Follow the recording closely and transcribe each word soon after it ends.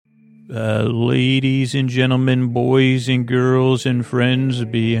Ladies and gentlemen, boys and girls and friends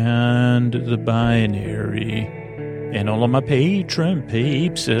beyond the binary, and all of my patron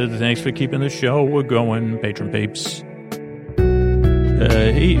peeps, thanks for keeping the show going, patron peeps.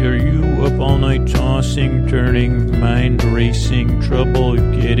 Hey, are you up all night tossing, turning, mind racing, trouble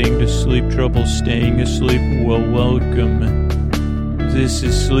getting to sleep, trouble staying asleep? Well, welcome. This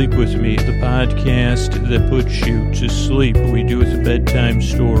is Sleep With Me, the podcast that puts you to sleep. We do it a bedtime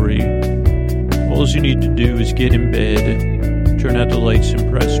story. All you need to do is get in bed, turn out the lights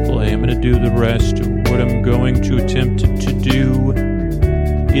and press play. I'm going to do the rest. What I'm going to attempt to do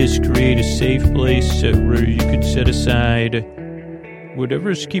is create a safe place where you can set aside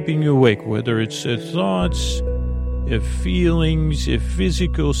whatever's keeping you awake, whether it's thoughts, feelings,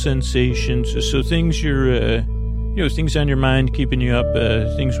 physical sensations, so things you're... things on your mind keeping you up,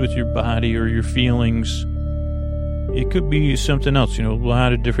 things with your body or your feelings. It could be something else, a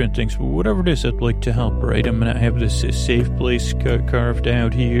lot of different things. But whatever it is, I'd like to help, right? I'm going to have this safe place carved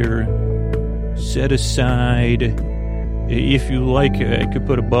out here, set aside. If you like it, I could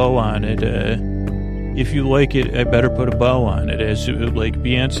put a bow on it. If you like it, I better put a bow on it. As like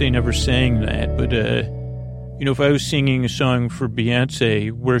Beyonce never sang that, but if I was singing a song for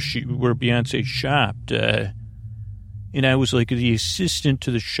Beyonce where Beyonce shopped, and I was like the assistant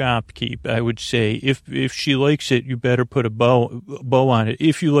to the shopkeep, I would say, if she likes it, you better put a bow on it.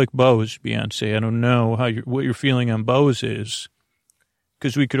 If you like bows, Beyonce, I don't know what your feeling on bows is,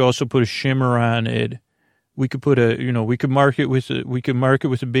 because we could also put a shimmer on it. We could put we could mark it with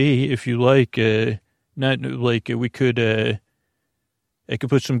a B if you like. Not like we could. I could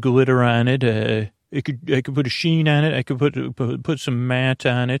put some glitter on it. I could put a sheen on it. I could put some matte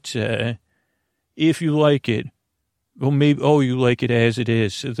on it. If you like it. Well, maybe, you like it as it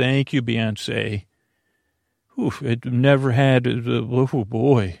is. Thank you, Beyonce. I've never had, oh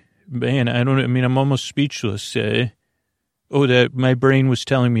boy, man, I'm almost speechless. That my brain was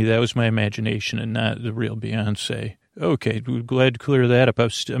telling me that was my imagination and not the real Beyonce. Okay, glad to clear that up.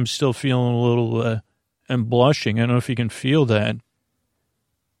 I'm still feeling a little, I'm blushing. I don't know if you can feel that.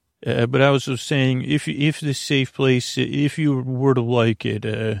 But I was just saying, if this safe place, if you were to like it,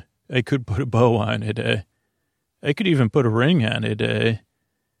 I could put a bow on it. I could even put a ring on it.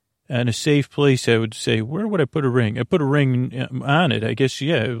 On a safe place, I would say, where would I put a ring? I put a ring on it. I guess,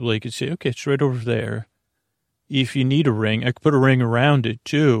 yeah, like I'd say, okay, it's right over there. If you need a ring, I could put a ring around it,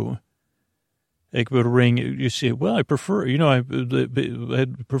 too. I could put a ring, you say, well, I prefer,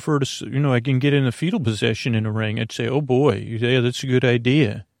 I'd prefer to, I can get in a fetal position in a ring. I'd say, oh, boy, yeah, that's a good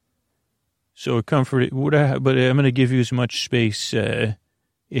idea. So but I'm going to give you as much space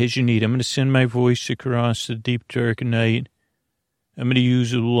as you need. I'm going to send my voice across the deep, dark night. I'm going to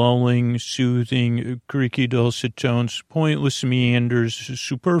use lulling, soothing, creaky, dulcet tones, pointless meanders,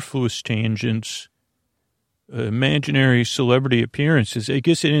 superfluous tangents, imaginary celebrity appearances. I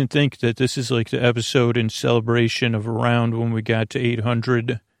guess I didn't think that this is like the episode in celebration of around when we got to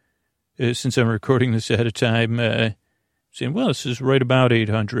 800, since I'm recording this ahead of time, saying, well, this is right about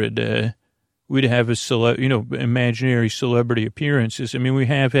 800, we'd have imaginary celebrity appearances. I mean, we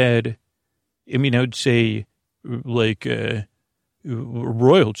have had, I would say, like,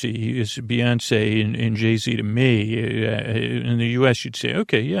 royalty is Beyonce and Jay-Z to me. In the U.S., you'd say,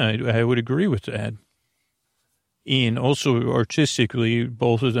 okay, yeah, I would agree with that. And also, artistically,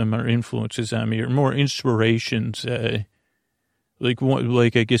 both of them are influences on me, or more inspirations. I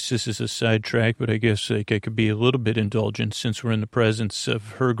guess this is a sidetrack, but I guess I could be a little bit indulgent since we're in the presence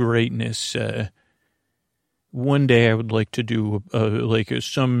of her greatness. One day I would like to do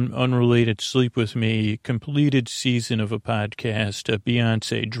some unrelated Sleep With Me completed season of a podcast, a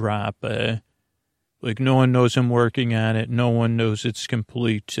Beyonce drop. No one knows I'm working on it. No one knows it's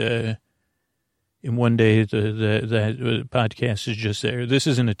complete. And one day that podcast is just there. This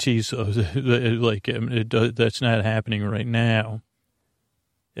isn't a tease, though. That's not happening right now.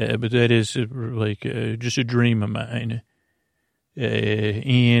 But that is just a dream of mine.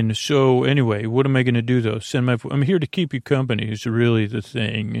 And so anyway, what am I going to do though? I'm here to keep you company is really the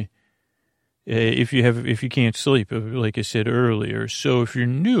thing. If you can't sleep, like I said earlier. So if you're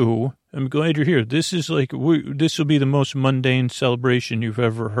new, I'm glad you're here. This is this will be the most mundane celebration you've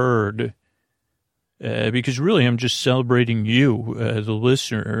ever heard. Because really I'm just celebrating you, the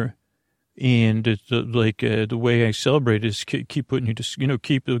listener. And the way I celebrate is keep putting you to,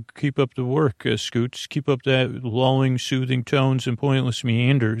 keep up the work, Scoots. Keep up that lulling, soothing tones and pointless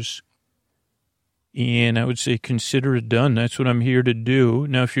meanders. And I would say consider it done. That's what I'm here to do.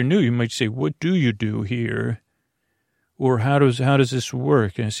 Now, if you're new, you might say, what do you do here? Or how does this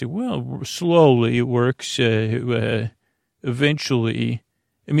work? And I say, well, slowly it works. Eventually,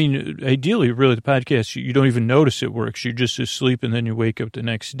 I mean, ideally, really, the podcast, you don't even notice it works. You're just asleep and then you wake up the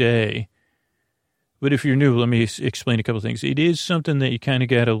next day. But if you're new, let me explain a couple of things. It is something that you kind of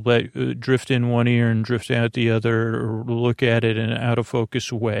got to let drift in one ear and drift out the other, or look at it in an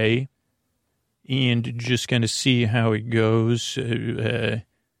out-of-focus way and just kind of see how it goes. A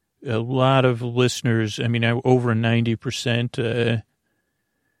lot of listeners, I mean, over 90%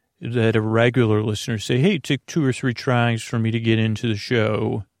 that are regular listeners say, hey, it took 2 or 3 tries for me to get into the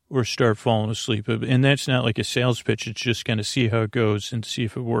show or start falling asleep. And that's not like a sales pitch. It's just kind of see how it goes and see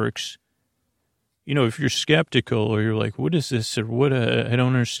if it works. You know, if you're skeptical or you're like, what is this? Or what, I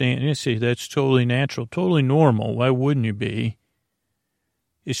don't understand. And I say, that's totally natural, totally normal. Why wouldn't you be?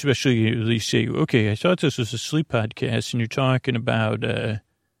 Especially you say, okay, I thought this was a sleep podcast and you're talking about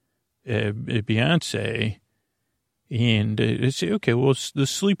Beyonce. And they say, okay, well, it's the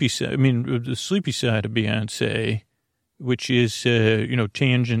sleepy side. I mean, the sleepy side of Beyonce, which is,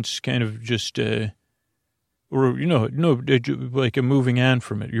 tangents kind of just, like a moving on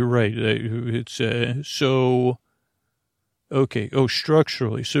from it. You're right. It's okay. Oh,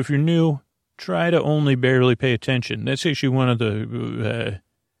 structurally. So if you're new, try to only barely pay attention. That's actually one of the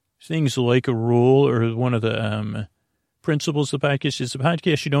things like a rule, or one of the principles of the podcast is the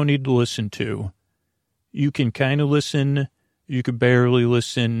podcast you don't need to listen to. You can kind of listen. You could barely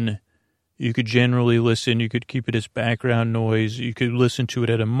listen. You could generally listen. You could keep it as background noise. You could listen to it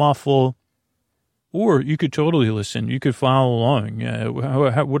at a muffle. Or you could totally listen. You could follow along.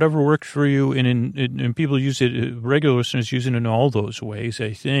 Whatever works for you. And people use it, regular listeners use it in all those ways,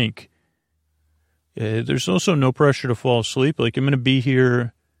 I think. There's also no pressure to fall asleep. Like, I'm going to be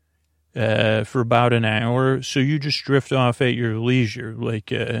here for about an hour. So you just drift off at your leisure. Like,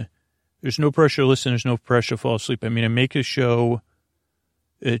 there's no pressure to listen. There's no pressure to fall asleep. I mean, I make a show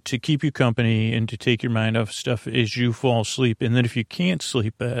to keep you company and to take your mind off stuff as you fall asleep. And then if you can't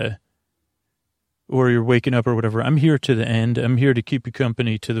sleep, or you're waking up or whatever, I'm here to the end. I'm here to keep you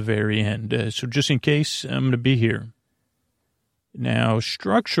company to the very end. So just in case, I'm going to be here. Now,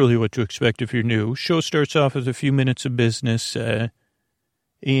 structurally, what to expect if you're new. Show starts off with a few minutes of business, and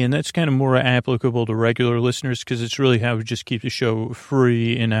that's kind of more applicable to regular listeners because it's really how we just keep the show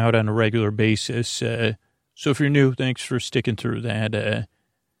free and out on a regular basis. So if you're new, thanks for sticking through that.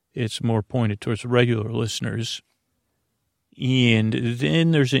 It's more pointed towards regular listeners. And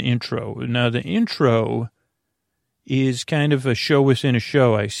then there's an intro. Now, the intro is kind of a show within a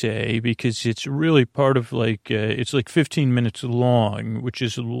show, I say, because it's really part of it's like 15 minutes long, which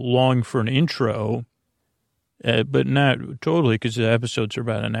is long for an intro, but not totally because the episodes are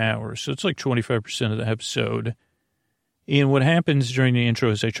about an hour. So it's like 25% of the episode. And what happens during the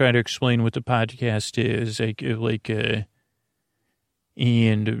intro is I try to explain what the podcast is,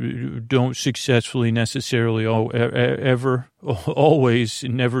 and don't successfully necessarily always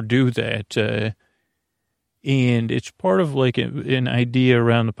never do that. And it's part of like an idea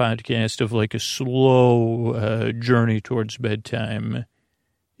around the podcast of like a slow journey towards bedtime,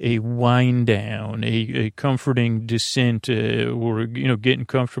 a wind down, a comforting descent, or, getting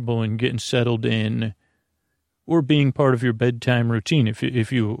comfortable and getting settled in, or being part of your bedtime routine. If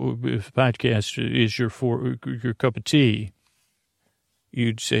podcast is your cup of tea.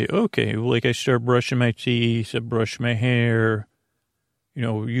 You'd say, okay, like I start brushing my teeth, I brush my hair,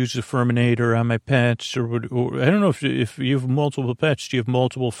 use the Furminator on my pets, or I don't know if you have multiple pets, do you have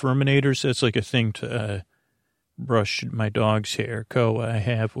multiple Furminators? That's like a thing to brush my dog's hair. I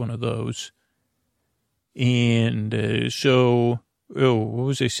have one of those. And what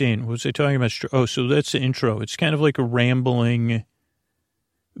was I saying? What was I talking about? Oh, so that's the intro. It's kind of like a rambling,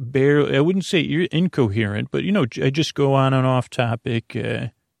 I wouldn't say you're incoherent, but, I just go on and off topic,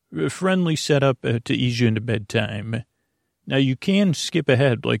 friendly setup to ease you into bedtime. Now, you can skip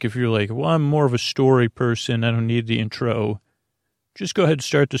ahead. Like, if you're like, well, I'm more of a story person, I don't need the intro. Just go ahead and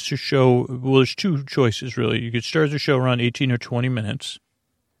start the show. Well, there's 2 choices, really. You could start the show around 18 or 20 minutes.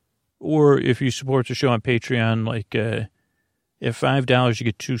 Or if you support the show on Patreon, at $5, you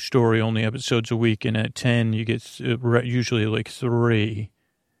get 2 story-only episodes a week, and at 10, you get usually like 3.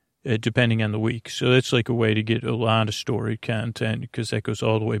 Depending on the week. So that's like a way to get a lot of story content because that goes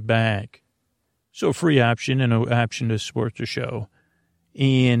all the way back. So free option and an option to support the show.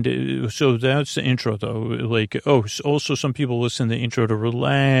 And so that's the intro, though. Also some people listen to the intro to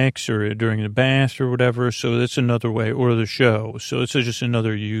relax or during the bath or whatever. So that's another way, or the show. So it's just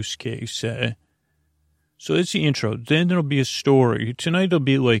another use case. So that's the intro. Then there'll be a story. Tonight there'll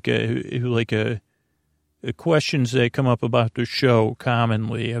be like a questions that come up about the show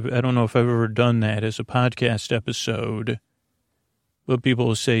commonly. I don't know if I've ever done that as a podcast episode, but people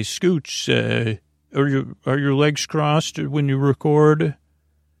will say, Scooch, are your legs crossed when you record?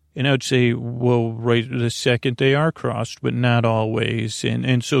 And I would say, well, right the second they are crossed, but not always.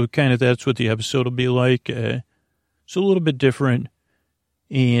 And so kind of that's what the episode will be like. So a little bit different.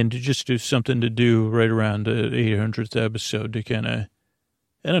 And just do something to do right around the 800th episode to kind of,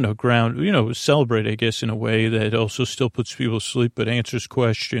 I don't know, ground, celebrate, I guess, in a way that also still puts people to sleep, but answers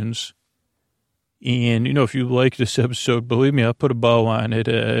questions. And, if you like this episode, believe me, I'll put a bow on it.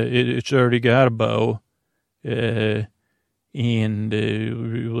 It's already got a bow. Put a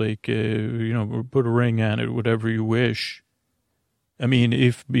ring on it, whatever you wish. I mean,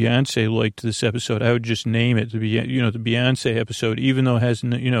 if Beyonce liked this episode, I would just name it the Beyonce episode, even though it has,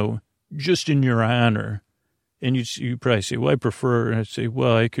 just in your honor. And you probably say, well, I prefer, and I'd say,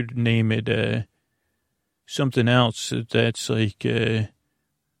 well, I could name it something else that's like,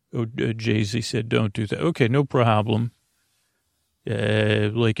 Jay-Z said, don't do that. Okay, no problem.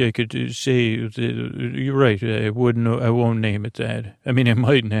 I could say, you're right, I won't name it that. I mean, I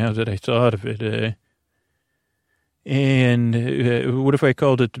might now that I thought of it. What if I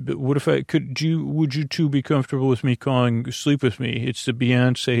called it, would you two be comfortable with me calling Sleep With Me? It's the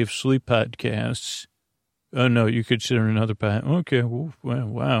Beyonce of sleep podcasts. Oh, no, you consider another pod. Okay, well,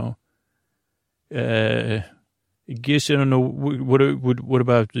 wow. I guess I don't know, what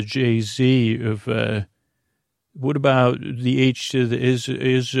about the Jay-Z of, what about the H to the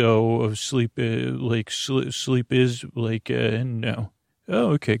Izzo of sleep, sleep is, no.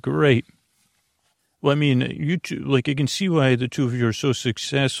 Oh, okay, great. Well, I mean, you two, I can see why the two of you are so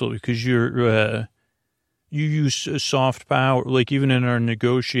successful, because you use soft power, even in our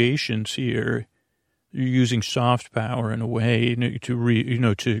negotiations here, you're using soft power in a way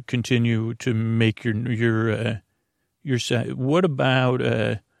to continue to make your side. What about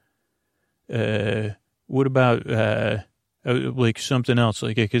something else?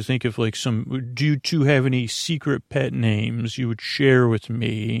 I could think of do you two have any secret pet names you would share with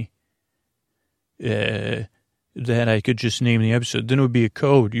me? That I could just name the episode. Then it would be a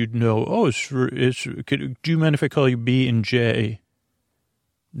code. You'd know, do you mind if I call you B and J?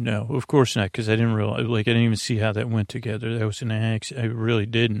 No, of course not, because I didn't realize, I didn't even see how that went together. That was an accident. I really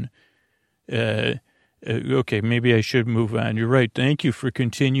didn't. Okay, maybe I should move on. You're right. Thank you for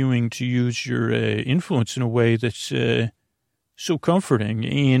continuing to use your influence in a way that's so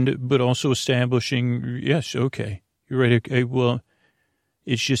comforting but also establishing, yes, okay. You're right. Okay, well,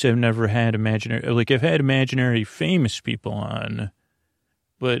 it's just I've never had I've had imaginary famous people on,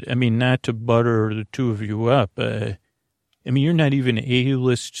 but, I mean, not to butter the two of you up. I mean, you're not even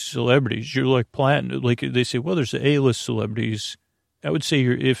A-list celebrities. You're like platinum. They say, well, there's the A-list celebrities. I would say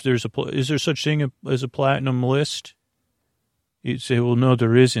is there such thing as a platinum list? You'd say, well, no,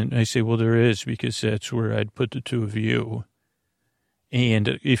 there isn't. I say, well, there is, because that's where I'd put the two of you.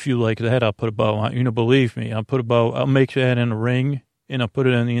 And if you like that, I'll put a bow on. Believe me, I'll put a bow. I'll make that in a ring, and I'll put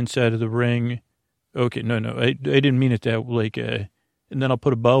it on the inside of the ring. Okay, no, I didn't mean it that and then I'll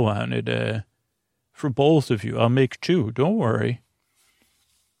put a bow on it for both of you. I'll make two. Don't worry.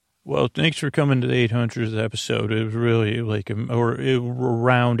 Well, thanks for coming to the 800th episode. It was really around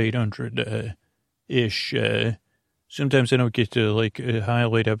 800-ish. Sometimes I don't get to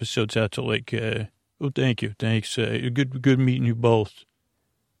highlight episodes out to thank you. Thanks. Good meeting you both.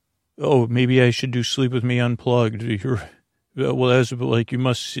 Oh, maybe I should do Sleep With Me Unplugged. Well, that's you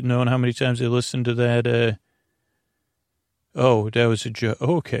must know how many times I listened to that. That was a joke.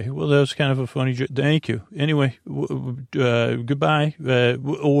 Okay. Well, that was kind of a funny joke. Thank you. Anyway, goodbye.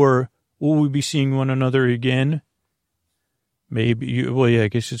 Or will we be seeing one another again? Maybe. I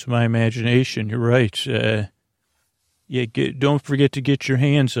guess it's my imagination. You're right. Don't forget to get your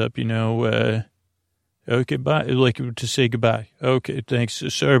hands up, Okay, bye. To say goodbye. Okay, thanks.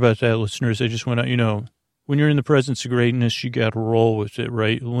 Sorry about that, listeners. I just want to, when you're in the presence of greatness, you got to roll with it,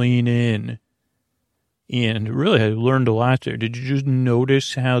 right? Lean in. And really, I learned a lot there. Did you just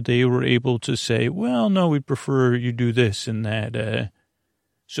notice how they were able to say, well, no, we prefer you do this and that.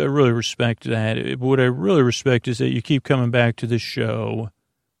 So I really respect that. What I really respect is that you keep coming back to this show,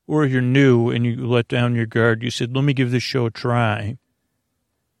 or you're new and you let down your guard. You said, let me give this show a try.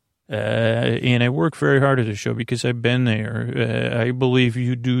 And I work very hard at the show because I've been there. I believe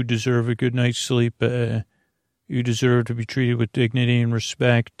you do deserve a good night's sleep. You deserve to be treated with dignity and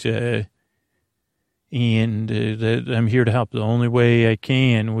respect. And that I'm here to help the only way I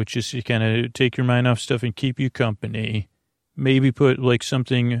can, which is to kind of take your mind off stuff and keep you company. Maybe put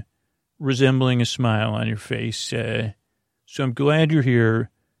something resembling a smile on your face. So I'm glad you're here.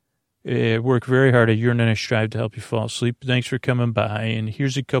 Work very hard. I yearn and I strive to help you fall asleep. Thanks for coming by. And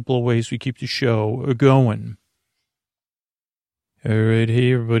here's a couple of ways we keep the show going. All right,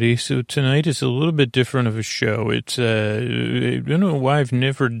 hey everybody. So tonight is a little bit different of a show. It's I don't know why I've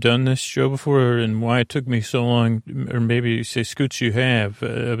never done this show before and why it took me so long, or maybe you say, Scoots, you have,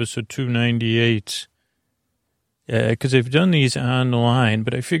 episode 298. Because I've done these online,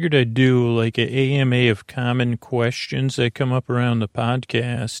 but I figured I'd do like an AMA of common questions that come up around the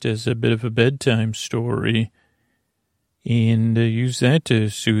podcast as a bit of a bedtime story. And use that to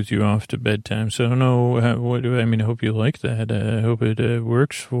soothe you off to bedtime. So I don't know I hope you like that. I hope it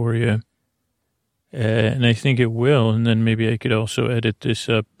works for you. And I think it will. And then maybe I could also edit this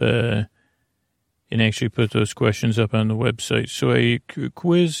up and actually put those questions up on the website. So I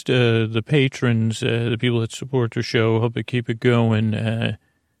quizzed the patrons, the people that support the show, help it keep it going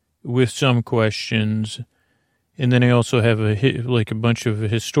with some questions. And then I also have a bunch of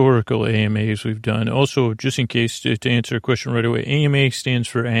historical AMAs we've done. Also, just in case, to answer a question right away, AMA stands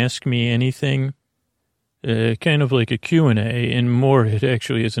for Ask Me Anything, kind of like a Q&A, and more it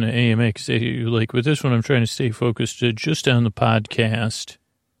actually is an AMA, because with this one I'm trying to stay focused just on the podcast.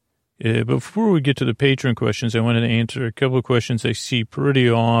 But before we get to the patron questions, I wanted to answer a couple of questions I see pretty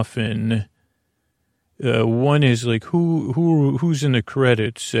often. One is like, who's in the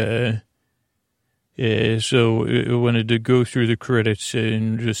credits? So I wanted to go through the credits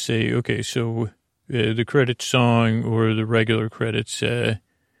and just say, okay, so the credit song or the regular credits, the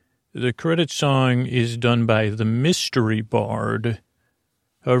credit song is done by the Mystery Bard,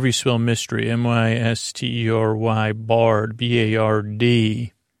 however you spell mystery, M-Y-S-T-E-R-Y, Bard,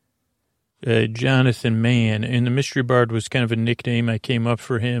 B-A-R-D, Jonathan Mann. And the Mystery Bard was kind of a nickname I came up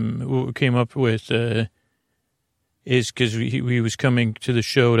with, is because he was coming to the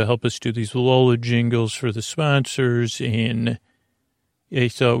show to help us do these Lola jingles for the sponsors, and I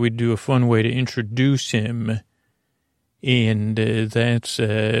thought we'd do a fun way to introduce him, and that's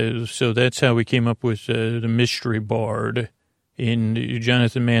how we came up with the Mystery Bard. And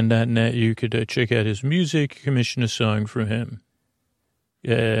jonathanmann.net, you could check out his music, commission a song from him.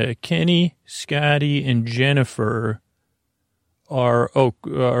 Kenny, Scotty, and Jennifer are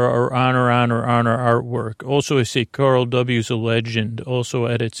on our artwork. Also, I say Carl W.'s a legend, also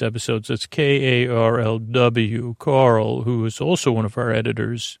edits episodes. That's K-A-R-L-W, Carl, who is also one of our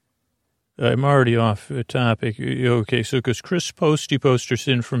editors. I'm already off topic. Okay, so because Chris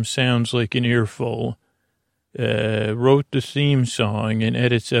Posterson from Sounds Like an Earful wrote the theme song and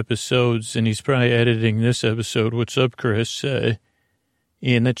edits episodes, and he's probably editing this episode. What's up, Chris?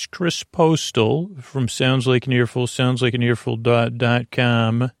 And that's Chris Postal from Sounds Like an Earful,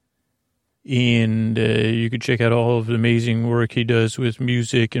 soundslikeanearful.com. And you can check out all of the amazing work he does with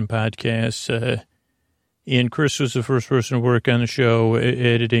music and podcasts. And Chris was the first person to work on the show,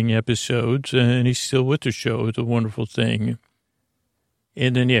 editing episodes, and he's still with the show. It's a wonderful thing.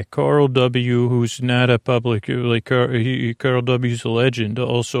 And then, Carl W., who's not a public, Carl W.'s a legend,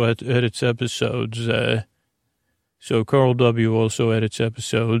 also edits episodes. So Carl W. also edits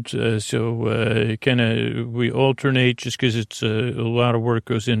episodes. We alternate just because it's a lot of work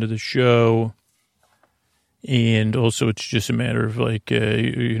goes into the show. And also it's just a matter of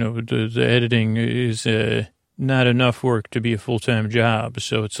the editing is not enough work to be a full-time job.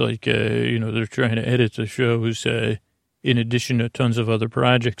 So it's they're trying to edit the shows in addition to tons of other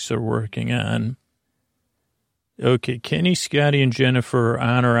projects they're working on. Okay, Kenny, Scotty, and Jennifer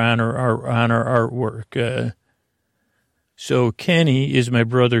on our artwork. So Kenny is my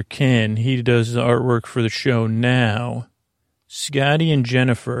brother Ken. He does the artwork for the show now. Scotty and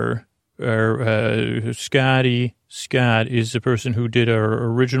Jennifer are Scott is the person who did our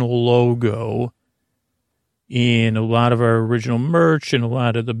original logo and a lot of our original merch and a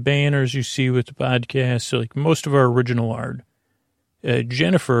lot of the banners you see with the podcast. So most of our original art.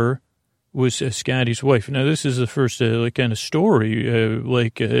 Jennifer was Scotty's wife. Now this is the first kind of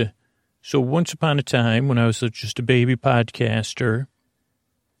story So once upon a time, when I was just a baby podcaster,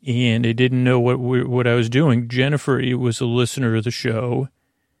 and I didn't know what I was doing, Jennifer was a listener of the show,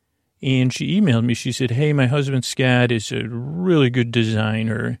 and she emailed me. She said, "Hey, my husband Scott is a really good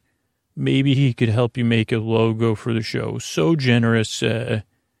designer. Maybe he could help you make a logo for the show." So generous, and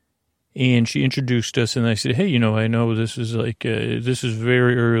she introduced us, and I said, "Hey, I know this is this is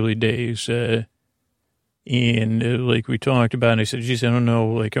very early days." And we talked about, and I said, geez, I don't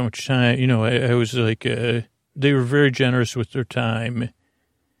know, how much time, I was they were very generous with their time.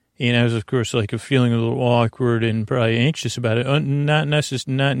 And I was, of course, feeling a little awkward and probably anxious about it.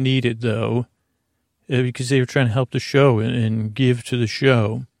 Not needed, though, because they were trying to help the show and give to the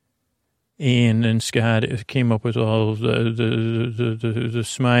show. And then Scott came up with all of the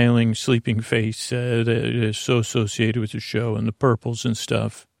smiling, sleeping face that is so associated with the show and the purples and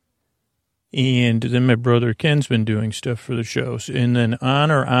stuff. And then my brother Ken's been doing stuff for the shows. And then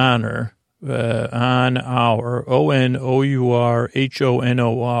on our, ONOURHONOR,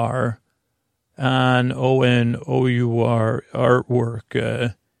 on ONOUR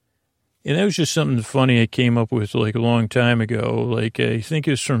artwork. And that was just something funny I came up with like a long time ago. Like, I think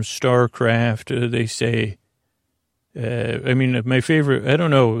it's from StarCraft. They say, my favorite, I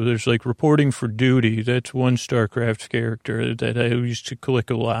don't know, there's like reporting for duty. That's one StarCraft character that I used to click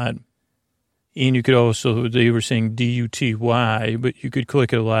a lot. And you could also, they were saying DUTY, but you could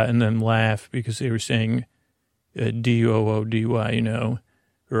click it a lot and then laugh because they were saying DOODY,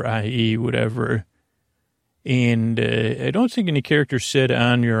 or IE, whatever. And I don't think any character said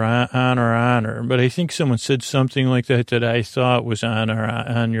on your honor, but I think someone said something like that I thought was on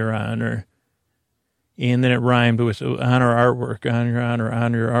your honor. And then it rhymed with on our artwork, on your honor,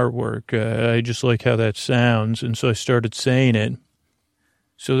 on your artwork. I just like how that sounds, and so I started saying it.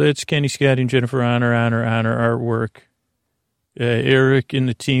 So that's Kenny, Scotty, and Jennifer on our artwork. Eric and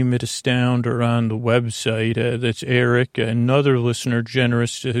the team at Astound are on the website. That's Eric, another listener,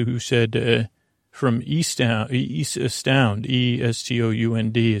 generous, who said from East Astound,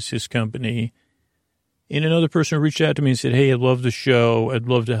 ESTOUND is his company. And another person reached out to me and said, hey, I love the show. I'd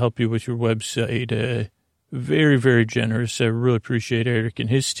love to help you with your website. Very, very generous. I really appreciate Eric and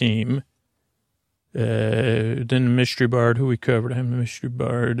his team. Then the Mystery Bard, who we covered. I'm the Mystery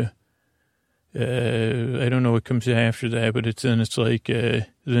Bard. I don't know what comes after that, but it's like the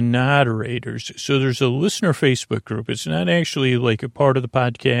Noderators. So there's a listener Facebook group. It's not actually like a part of the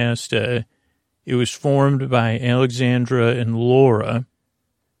podcast. It was formed by Alexandra and Laura,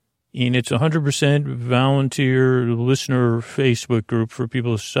 and it's 100% volunteer listener Facebook group for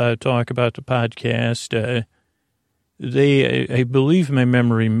people to talk about the podcast. I believe my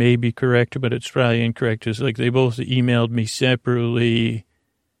memory may be correct, but it's probably incorrect. It's like they both emailed me separately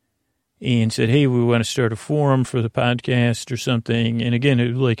and said, hey, we want to start a forum for the podcast or something. And again,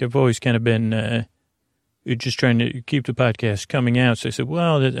 I've always kind of been just trying to keep the podcast coming out. So I said,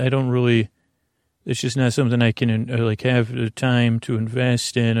 well, I don't really, it's just not something I can have the time to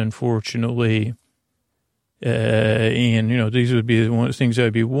invest in, unfortunately. And, these would be the things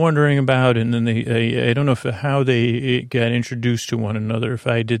I'd be wondering about. And then I don't know how they got introduced to one another, if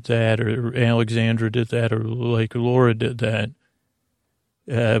I did that or Alexandra did that or like Laura did that.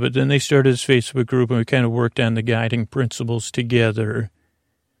 But then they started this Facebook group and we kind of worked on the guiding principles together.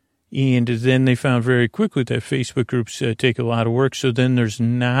 And then they found very quickly that Facebook groups take a lot of work. So then there's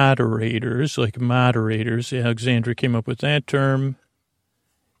Noderators, like moderators. Alexandra came up with that term.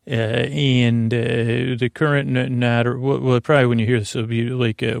 And the current probably when you hear this, it'll be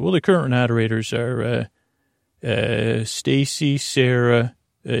like, the current Noderators are Stacy, Sarah,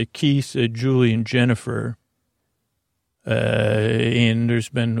 Keith, Julie, and Jennifer. And there's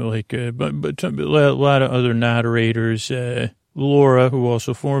been but a lot of other Noderators. Laura, who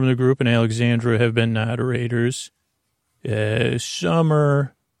also formed the group, and Alexandra have been Noderators.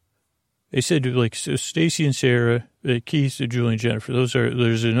 Summer, they said so Stacy and Sarah, Keith, Julie, and Jennifer.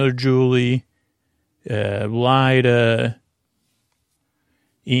 There's another Julie, Lida,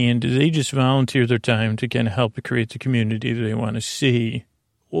 and they just volunteer their time to kind of help create the community that they want to see.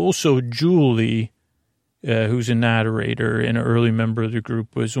 Also, Julie, who's a Noderator and an early member of the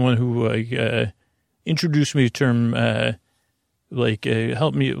group, was the one who introduced me to the term,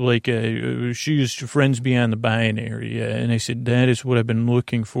 helped me, she used friends beyond the binary. And I said, that is what I've been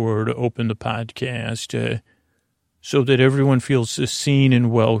looking for to open the podcast, so that everyone feels seen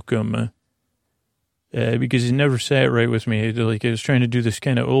and welcome. Because it never sat right with me. I was trying to do this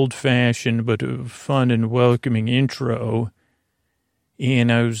kind of old-fashioned but fun and welcoming intro.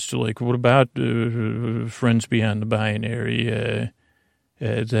 And I was like, what about friends beyond the binary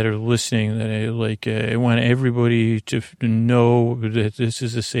that are listening? That I want everybody to know that this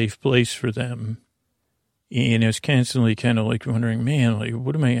is a safe place for them. And I was constantly kind of wondering, man,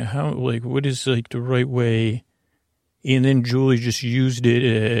 what is the right way? And then Julie just used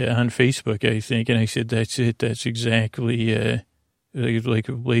it on Facebook, I think. And I said, that's it. That's exactly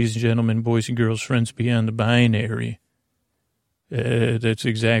ladies and gentlemen, boys and girls, friends beyond the binary. That's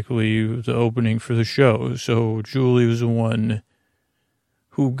exactly the opening for the show. So Julie was the one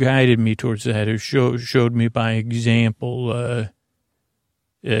who guided me towards that, who showed me by example.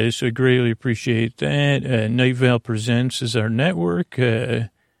 So I greatly appreciate that. Night Vale Presents is our network.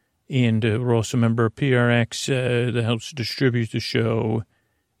 And we're also a member of PRX that helps distribute the show.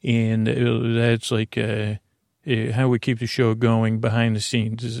 And that's how we keep the show going behind the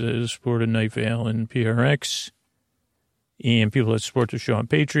scenes is the support of Night Vale and PRX. And people that support the show on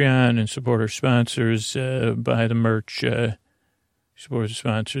Patreon and support our sponsors buy the merch. Support the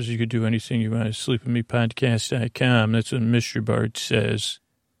sponsors. You could do anything you want at sleepwithmepodcast.com. That's what Mr. Bart says.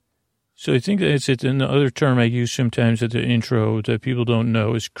 So I think that's it. And the other term I use sometimes at the intro that people don't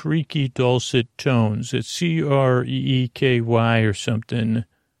know is creaky dulcet tones. It's C-R-E-E-K-Y or something.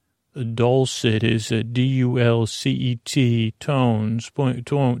 A dulcet is a D-U-L-C-E-T, tones,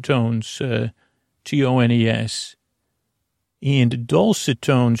 tones, T-O-N-E-S. And dulcet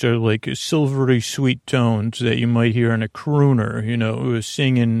tones are like silvery sweet tones that you might hear in a crooner, you know,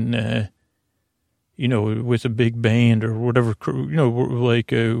 singing, you know, with a big band or whatever, you know,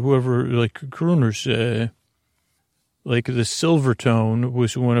 like whoever, like crooners, like the silver tone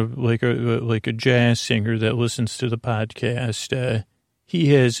was one of like a jazz singer that listens to the podcast.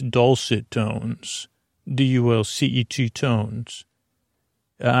 He has dulcet tones, D-U-L-C-E-T tones.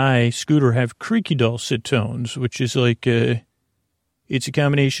 I, Scooter, have creaky dulcet tones, which is like, it's a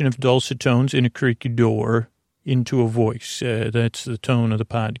combination of dulcet tones and a creaky door into a voice. That's the tone of the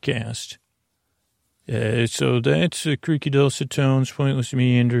podcast. So that's creaky dulcet tones, pointless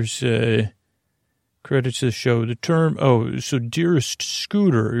meanders, credits to the show. The term, so dearest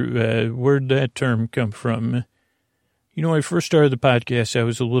Scooter, where'd that term come from? You know, when I first started the podcast, I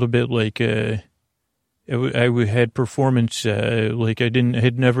was a little bit like, I had performance, like I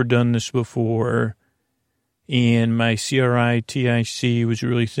had never done this before. And my CRI-TIC was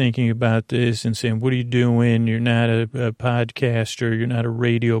really thinking about this and saying, what are you doing? You're not a podcaster. You're not a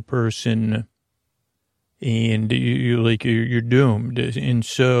radio person. And you're doomed. And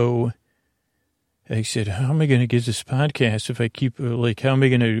so I said, how am I going to get this podcast if I keep, how am I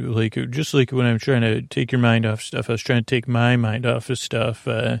going to, just like when I'm trying to take your mind off stuff, I was trying to take my mind off of stuff.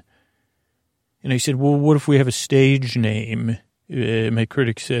 And I said, well, what if we have a stage name? My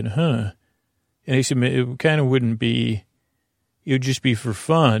critic said, huh? And I said, it kind of wouldn't be, it would just be for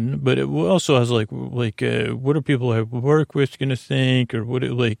fun. But I was like, what are people I work with going to think? Or what,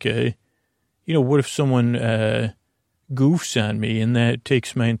 what if someone goofs on me and that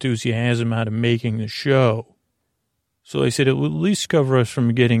takes my enthusiasm out of making the show? So I said, it would at least cover us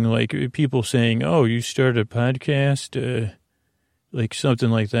from getting, people saying, oh, you started a podcast?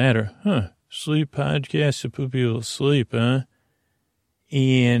 Something like that. Or, sleep podcast to put people to sleep, huh?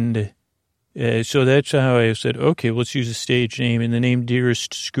 And so that's how I said, okay, let's use a stage name. And the name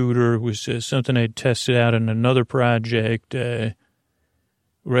Dearest Scooter was something I tested out on another project where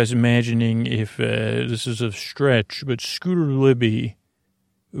I was imagining if this is a stretch, but Scooter Libby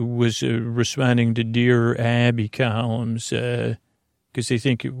was responding to Dear Abby columns because they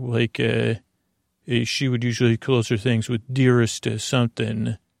think she would usually close her things with Dearest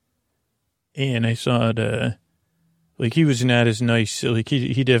something. And I thought, he was not as nice.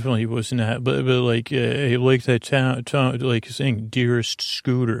 He definitely was not. But I like that saying, Dearest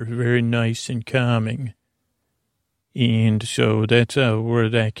Scooter, very nice and calming. And so that's where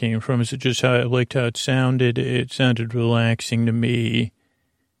that came from. Is it just how I liked how it sounded? It sounded relaxing to me,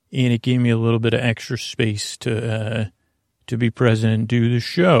 and it gave me a little bit of extra space to be present and do the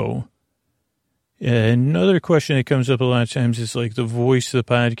show. Another question that comes up a lot of times is the voice of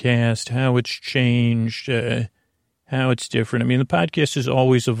the podcast, how it's changed, how it's different. I mean, the podcast is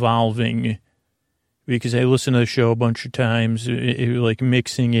always evolving because I listen to the show a bunch of times,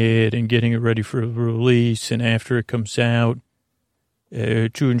 mixing it and getting it ready for release and after it comes out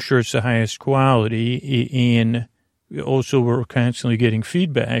to ensure it's the highest quality. And also we're constantly getting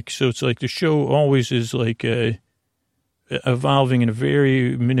feedback. So it's the show always is evolving in a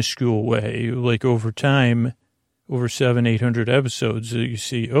very minuscule way, over time, over 700-800 episodes, you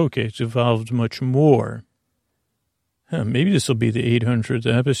see, okay, it's evolved much more. Maybe this will be the 800th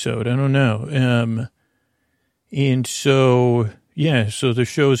episode. I don't know. And so, so the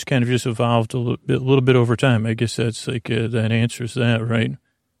show's kind of just evolved a little bit over time. I guess that's that answers that, right?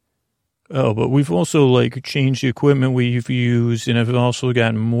 Oh, but we've also changed the equipment we've used, and I've also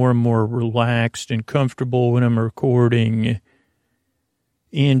gotten more and more relaxed and comfortable when I'm recording,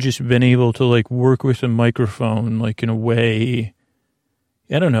 and just been able to work with a microphone in a way.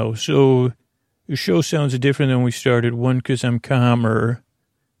 I don't know. So the show sounds different than we started. One, because I'm calmer,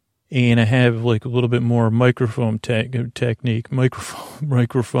 and I have a little bit more microphone technique.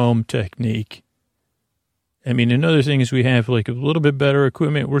 I mean, another thing is we have a little bit better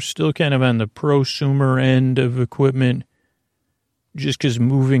equipment. We're still kind of on the prosumer end of equipment, just because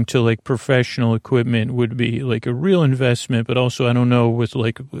moving to professional equipment would be a real investment. But also, I don't know with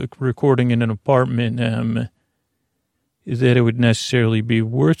recording in an apartment, that it would necessarily be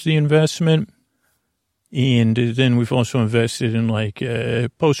worth the investment. And then we've also invested in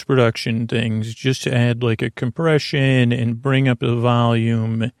post-production things just to add a compression and bring up the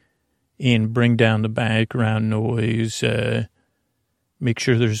volume and bring down the background noise. make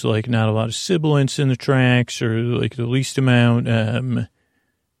sure there's like not a lot of sibilance in the tracks or like the least amount,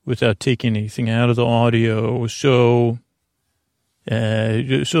 without taking anything out of the audio. So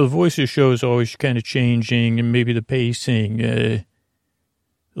the voice of the show is always kind of changing, and maybe the pacing,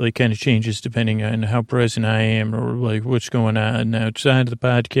 like kind of changes depending on how present I am or like what's going on outside of the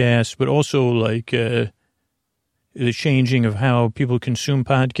podcast, but also like, the changing of how people consume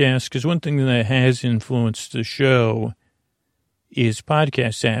podcasts. Because one thing that has influenced the show is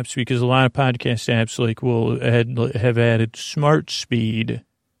podcast apps, because a lot of podcast apps like have added smart speed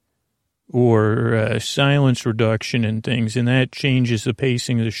or silence reduction and things, and that changes the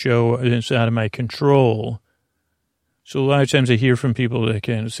pacing of the show, and it's out of my control. So a lot of times I hear from people that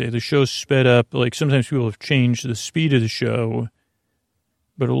kind of say the show's sped up. Like sometimes people have changed the speed of the show,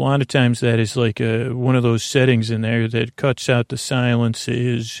 but a lot of times that is like one of those settings in there that cuts out the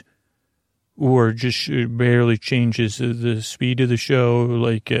silences or just barely changes the speed of the show,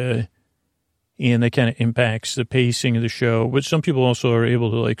 like, and that kind of impacts the pacing of the show. But some people also are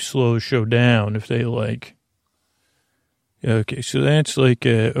able to like slow the show down if they like. Okay, so that's like,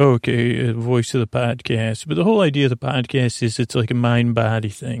 voice of the podcast. But the whole idea of the podcast is it's like a mind-body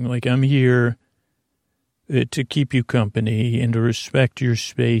thing. Like I'm here to keep you company and to respect your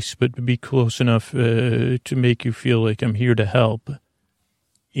space, but to be close enough to make you feel like I'm here to help.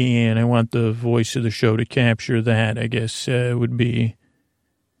 And I want the voice of the show to capture that, I guess, would be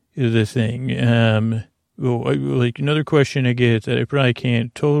the thing. Like another question I get that I probably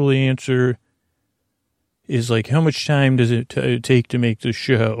can't totally answer is like, how much time does it take to make the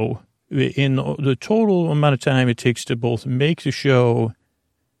show? In the total amount of time it takes to both make the show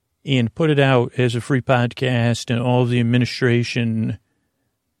and put it out as a free podcast and all the administration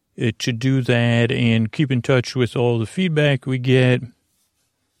to do that and keep in touch with all the feedback we get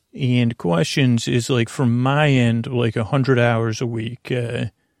and questions is like from my end, like 100 hours a week.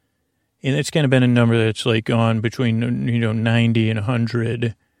 And it's kind of been a number that's like gone between, 90 and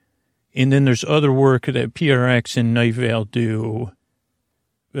 100. And then there's other work that PRX and Night Vale do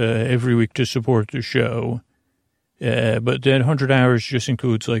every week to support the show. But that 100 hours just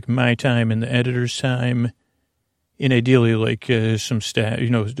includes like my time and the editor's time. And ideally like some staff,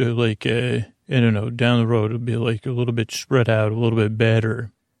 like, I don't know, down the road it'll be like a little bit spread out, a little bit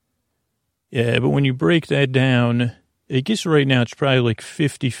better. Yeah, but when you break that down, I guess right now it's probably like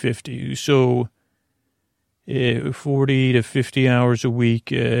 50-50. So 40 to 50 hours a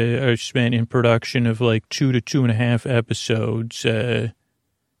week are spent in production of like 2 to 2.5 episodes. Or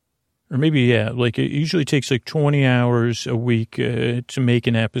maybe, like it usually takes like 20 hours a week to make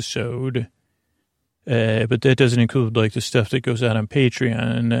an episode. But that doesn't include like the stuff that goes out on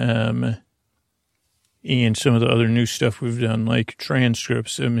Patreon and some of the other new stuff we've done, like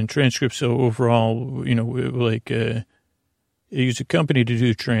transcripts. I mean, transcripts, so overall, like I use a company to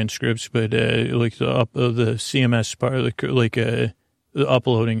do transcripts, but like the CMS part, like the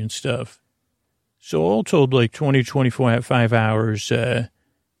uploading and stuff. So all told, like 25 hours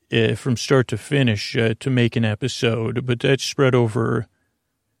from start to finish to make an episode, but that's spread over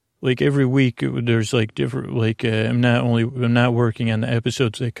like every week. There's like different, like I'm not working on the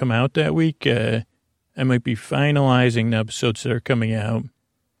episodes that come out that week. I might be finalizing the episodes that are coming out.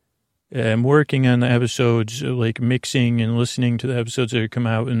 I'm working on the episodes, like mixing and listening to the episodes that come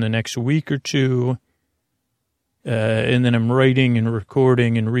out in the next week or two. And then I'm writing and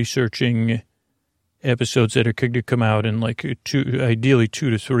recording and researching episodes that are going to come out in like ideally 2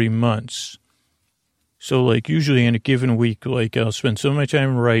 to 3 months. So like usually in a given week, like I'll spend some of my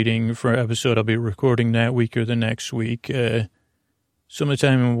time writing for an episode I'll be recording that week or the next week. Some of the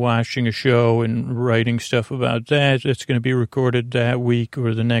time I'm watching a show and writing stuff about that. That's going to be recorded that week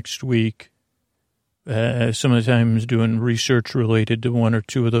or the next week. Some of the time I'm doing research related to one or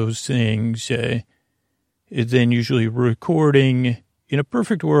two of those things. Then usually recording. In a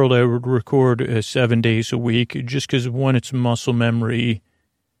perfect world, I would record 7 days a week just because, one, it's muscle memory.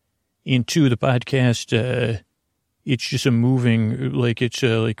 And two, the podcast, it's just a moving, like it's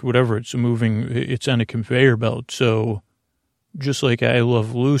like whatever, it's on a conveyor belt. So just like I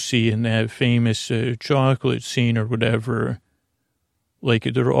Love Lucy in that famous chocolate scene or whatever, like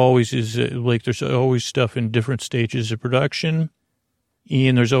there always is, like there's always stuff in different stages of production.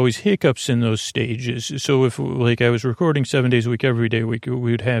 And there's always hiccups in those stages. So if like I was recording 7 days a week, every day a week, we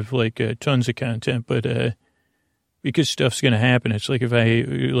would have like tons of content. But because stuff's going to happen, it's like if I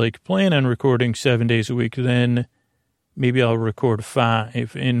like plan on recording 7 days a week, then maybe I'll record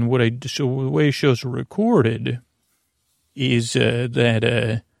 5. And so the way shows are recorded is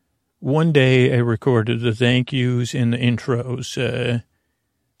that one day I recorded the thank yous and the intros.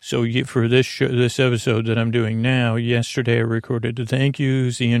 So for this episode that I'm doing now, yesterday I recorded the thank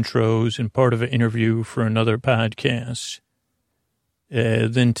yous, the intros, and part of an interview for another podcast.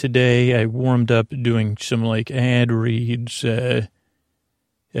 Then today I warmed up doing some like ad reads, though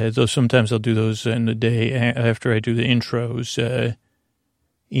sometimes I'll do those in the day after I do the intros.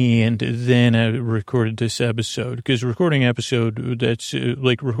 And then I recorded this episode, because recording episode, that's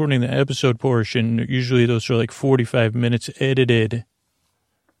like recording the episode portion. Usually those are like 45 minutes edited.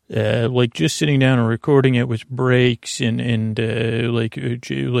 Like just sitting down and recording it with breaks and like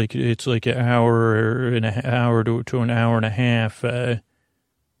it's like an hour and an hour to an hour and a half, to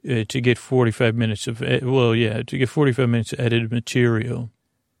get 45 minutes of, to get 45 minutes of edited material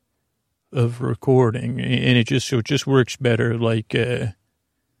of recording. And it just works better. Like, and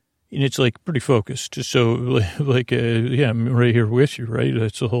it's like pretty focused. So like, I'm right here with you, right?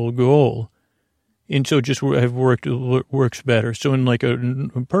 That's the whole goal. And so works better. So in like a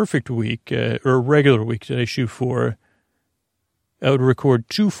perfect week, or a regular week that I shoot for, I would record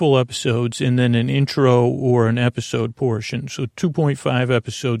 2 full episodes and then an intro or an episode portion. So 2.5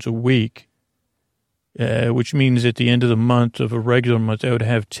 episodes a week, which means at the end of the month of a regular month, I would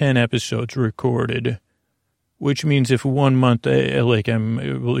have 10 episodes recorded, which means if one month,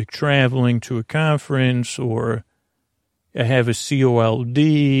 I'm like traveling to a conference or I have a COLD,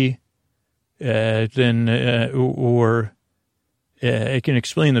 then I can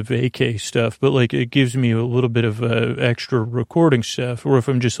explain the vacay stuff, but like it gives me a little bit of extra recording stuff. Or if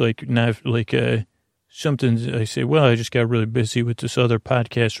I'm just like not like something, I say, well, I just got really busy with this other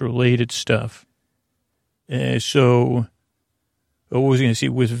podcast related stuff. So what was I going to say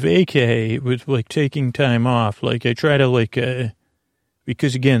with vacay, with like taking time off, like I try to like,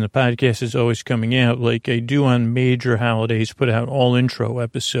 because again, the podcast is always coming out. Like I do on major holidays, put out all intro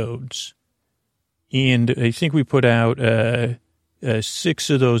episodes. And I think we put out 6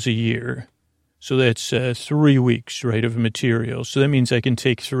 of those a year. So that's 3 weeks, right, of material. So that means I can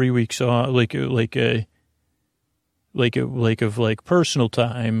take 3 weeks off, like personal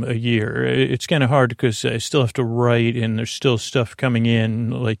time a year. It's kind of hard because I still have to write and there's still stuff coming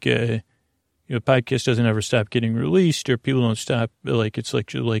in. Like, podcast doesn't ever stop getting released or people don't stop. Like, it's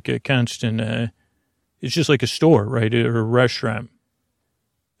like a constant, it's just like a store, right, or a restaurant.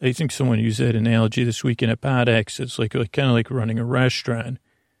 I think someone used that analogy this weekend at PodX. It's like kind of like running a restaurant.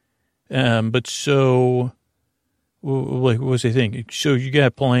 But so, like, what was I thinking? So you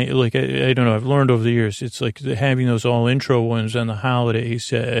got plenty, like, I don't know, I've learned over the years, it's like having those all intro ones on the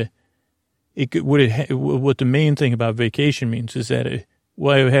holidays. What the main thing about vacation means is that,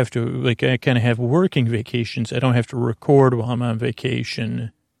 I have to, like, I kind of have working vacations. I don't have to record while I'm on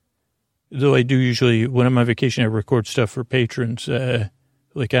vacation. Though I do usually, when I'm on vacation, I record stuff for patrons,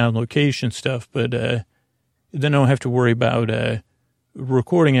 like on location stuff, but then I don't have to worry about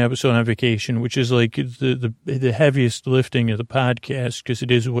recording an episode on vacation, which is like the heaviest lifting of the podcast because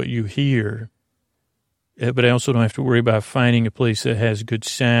it is what you hear. But I also don't have to worry about finding a place that has good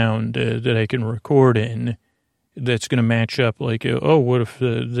sound that I can record in that's going to match up like, what if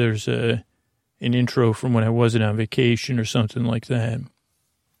there's an intro from when I wasn't on vacation or something like that.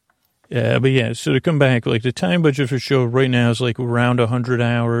 But yeah, so to come back, like the time budget for the show right now is like around 100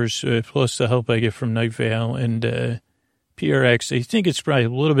 hours, plus the help I get from Night Vale and PRX. I think it's probably a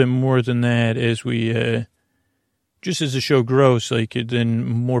little bit more than that as we, just as the show grows, like then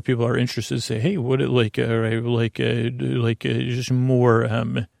more people are interested to say, hey, what it like, just more,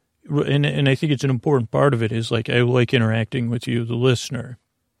 and I think it's an important part of it is like, I like interacting with you, the listener.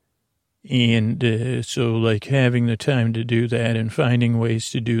 And so like having the time to do that and finding ways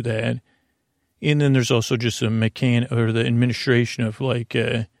to do that. And then there's also just a the administration of like,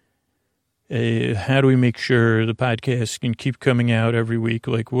 how do we make sure the podcast can keep coming out every week?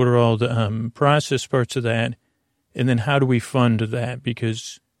 Like what are all the process parts of that? And then how do we fund that?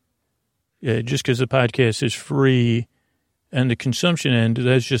 Because just because the podcast is free and the consumption end,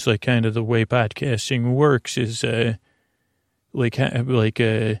 that's just like kind of the way podcasting works is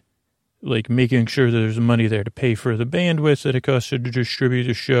like making sure that there's money there to pay for the bandwidth that it costs to distribute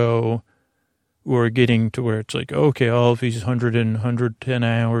the show, or getting to where it's like, okay, all of these 110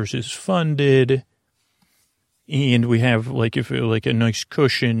 hours is funded, and we have like a nice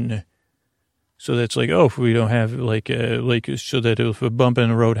cushion, so that's like, if we don't have so that if a bump in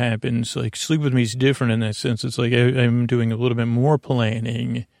the road happens, like Sleep With Me is different in that sense. It's like I'm doing a little bit more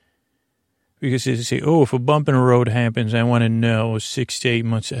planning. Because they say, if a bump in the road happens, I want to know 6 to 8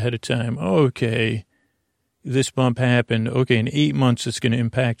 months ahead of time. Okay, this bump happened. Okay, in 8 months, it's going to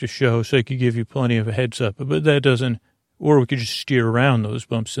impact the show, so I could give you plenty of a heads up. But that doesn't, or we could just steer around those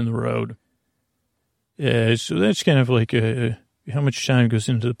bumps in the road. So that's kind of like how much time goes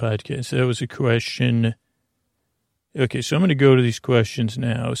into the podcast? That was a question. Okay, so I'm going to go to these questions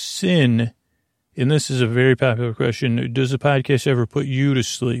now. Sin, and this is a very popular question. Does the podcast ever put you to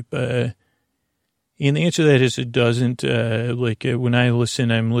sleep? And the answer to that is it doesn't. When I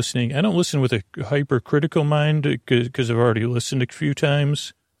listen, I'm listening. I don't listen with a hypercritical mind because I've already listened a few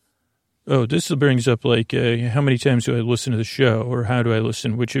times. Oh, this brings up how many times do I listen to the show, or how do I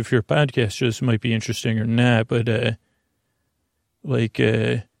listen? Which, if you're a podcaster, this might be interesting or not. But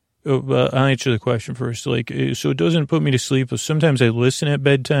I'll answer the question first. So it doesn't put me to sleep. But sometimes I listen at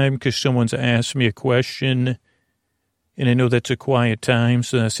bedtime because someone's asked me a question, and I know that's a quiet time.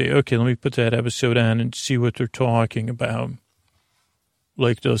 So I say, okay, let me put that episode on and see what they're talking about.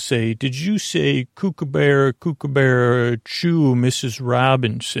 Like they'll say, did you say kookaburra, chew, Mrs.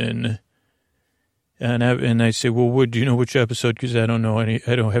 Robinson? And I say, well, do you know which episode? Because I don't know I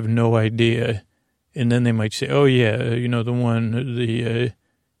don't have no idea. And then they might say, oh yeah, the one, the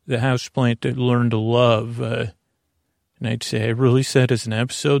houseplant that learned to love. And I'd say, I released that as an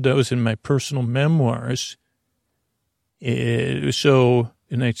episode. That was in my personal memoirs.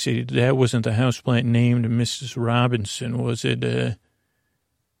 And I'd say, that wasn't the houseplant named Mrs. Robinson, was it? And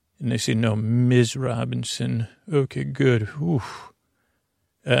they say, no, Ms. Robinson. Okay, good. Oof.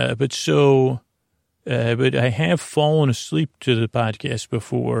 But I have fallen asleep to the podcast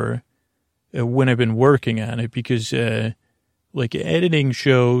before when I've been working on it because, editing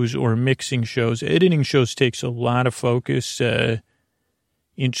shows or mixing shows, editing shows takes a lot of focus.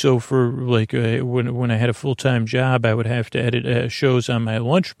 And so for when I had a full-time job, I would have to edit shows on my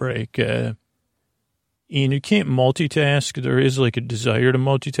lunch break. And you can't multitask. There is a desire to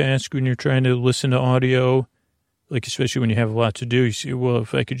multitask when you're trying to listen to audio, especially when you have a lot to do. You say, well,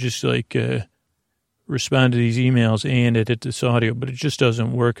 if I could just respond to these emails and edit this audio, but it just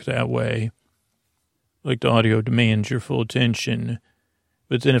doesn't work that way. The audio demands your full attention.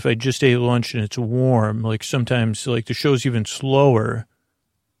 But then if I just ate lunch and it's warm, sometimes the show's even slower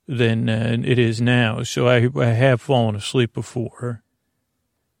than it is now. So I have fallen asleep before.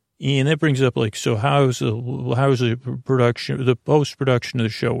 And that brings up so how's the production, the post-production of the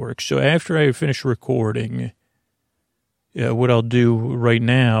show work? So after I finish recording, what I'll do right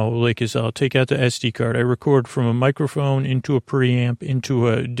now, is I'll take out the SD card. I record from a microphone into a preamp into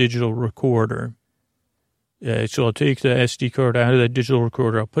a digital recorder. So I'll take the SD card out of that digital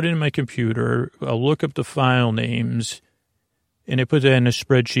recorder. I'll put it in my computer. I'll look up the file names, and I put that in a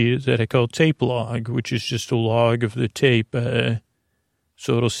spreadsheet that I call tape log, which is just a log of the tape.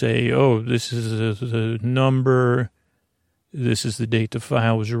 So it'll say, oh, this is the number. This is the date the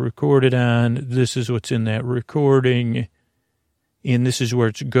file was recorded on. This is what's in that recording. And this is where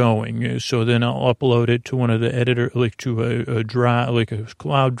it's going. So then I'll upload it to one of the to a drive, a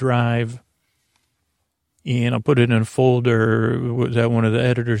cloud drive. And I'll put it in a folder that one of the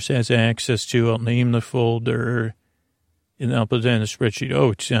editors has access to. I'll name the folder. And I'll put that in the spreadsheet. Oh,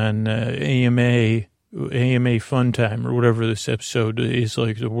 it's on AMA Fun Time or whatever this episode is,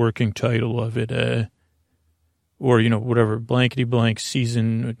 the working title of it. Or, whatever, blankety blank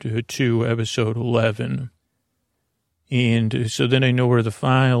season 2, episode 11. And so then I know where the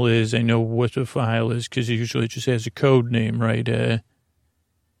file is. I know what the file is because it usually just has a code name, right?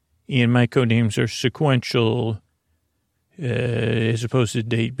 And my code names are sequential as opposed to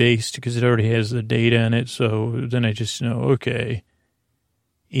date-based because it already has the date on it. So then I just know, okay.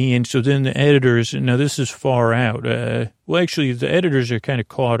 And so then the editors, now this is far out. Actually, the editors are kind of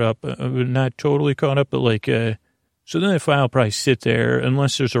caught up, not totally caught up, but so then the file will probably sit there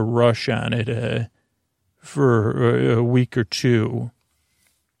unless there's a rush on it for a week or two.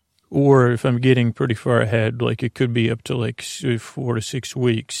 Or if I'm getting pretty far ahead, it could be up to 4 to 6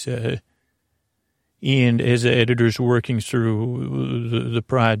 weeks. And as the editor's working through the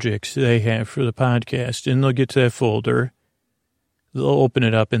projects they have for the podcast, and they'll get to that folder, they'll open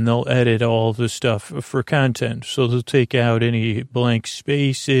it up and they'll edit all the stuff for content. So they'll take out any blank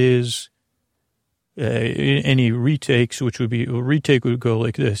spaces, any retakes, which would be, a retake would go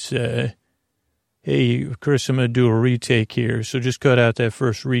like this. Hey, Chris, I'm going to do a retake here. So just cut out that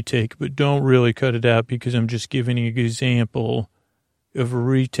first retake, but don't really cut it out because I'm just giving you an example of a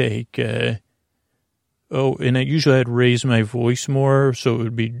retake. And usually I'd raise my voice more, so it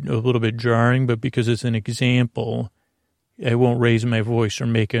would be a little bit jarring, but because it's an example, I won't raise my voice or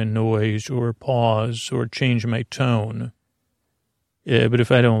make a noise or pause or change my tone. But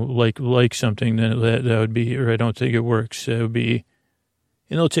if I don't like something, then that would be, or I don't think it works, it would be,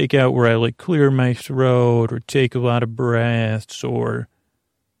 and they'll take out where I clear my throat or take a lot of breaths or,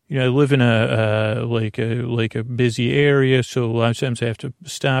 I live in a busy area. So a lot of times I have to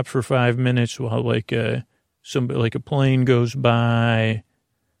stop for 5 minutes while like a plane goes by,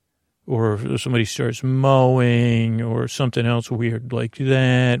 or somebody starts mowing, or something else weird like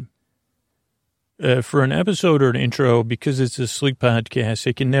that. For an episode or an intro, because it's a sleep podcast,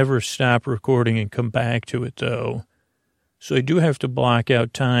 I can never stop recording and come back to it, though. So I do have to block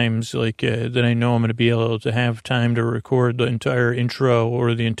out times like that I know I'm going to be able to have time to record the entire intro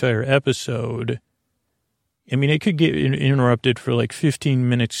or the entire episode. I mean, I could get interrupted for like 15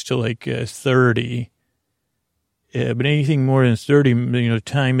 minutes to like 30. But anything more than 30,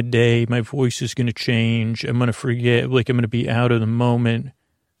 time of day, my voice is going to change. I'm going to forget, like I'm going to be out of the moment.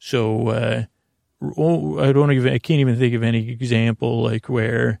 So I can't even think of any example like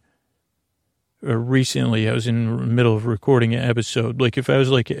where recently I was in the middle of recording an episode. Like if I was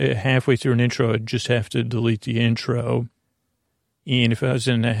like halfway through an intro, I'd just have to delete the intro. And if I was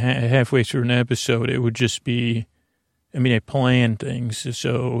in halfway through an episode, it would just be, I plan things.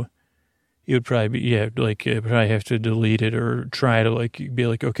 So it would probably be, probably have to delete it or try to like be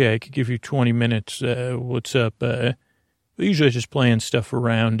like, okay, I could give you 20 minutes. What's up? But usually I just plan stuff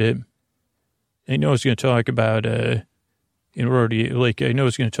around it. I know I was going to talk about, I know I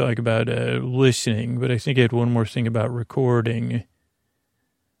was going to talk about listening, but I think I had one more thing about recording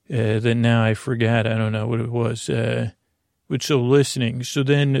that now I forgot. I don't know what it was. So listening. So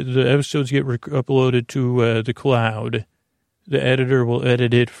then the episodes get uploaded to the cloud. The editor will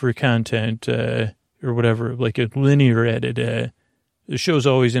edit it for content or whatever, like a linear edit. The show's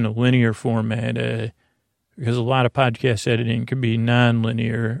always in a linear format because a lot of podcast editing can be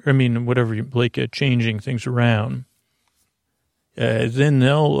non-linear. Changing things around. Then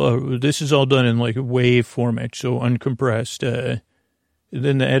this is all done in like a wave format, so uncompressed.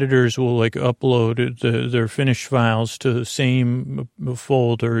 Then the editors will like upload their finished files to the same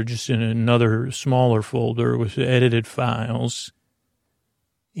folder, just in another smaller folder with the edited files.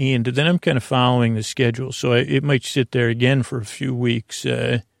 And then I'm kind of following the schedule. So it might sit there again for a few weeks.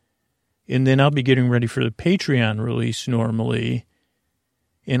 And then I'll be getting ready for the Patreon release normally.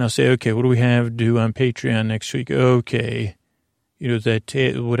 And I'll say, okay, what do we have to do on Patreon next week? Okay.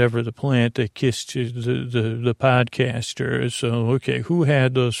 Whatever the plant that kissed the podcaster. So, okay, who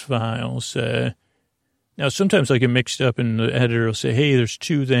had those files? Now, sometimes I get mixed up and the editor will say, hey, there's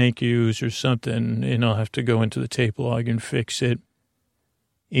 2 thank yous or something, and I'll have to go into the tape log and fix it.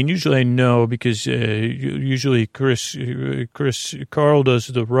 And usually I know because usually Carl does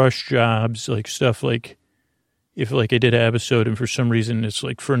the rush jobs, like stuff like if like I did an episode and for some reason it's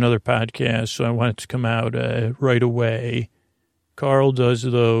like for another podcast, so I want it to come out right away. Carl does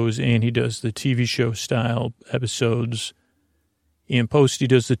those, and he does the TV show style episodes. In post, he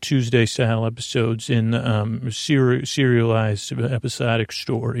does the Tuesday style episodes in serialized episodic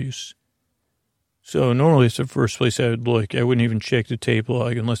stories. So normally it's the first place I would look. I wouldn't even check the tape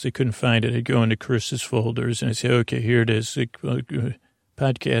log unless I couldn't find it. I'd go into Chris's folders and I'd say, okay, here it is, the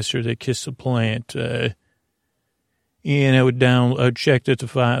podcaster that kissed the plant. And I would check that the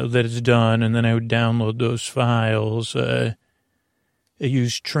file that it's done, and then I would download those files. I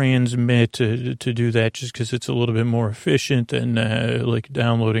use Transmit to do that just because it's a little bit more efficient than like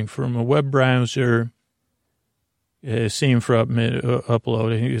downloading from a web browser. Same for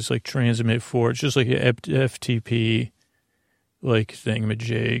upload. I think it's like Transmit 4. It's just like an FTP like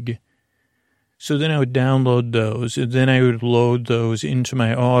thingamajig. So then I would download those, and then I would load those into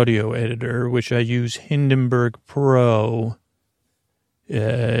my audio editor, which I use Hindenburg Pro.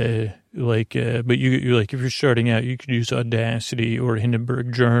 But you like if you're starting out, you could use Audacity or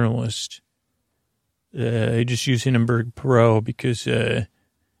Hindenburg Journalist. I just use Hindenburg Pro because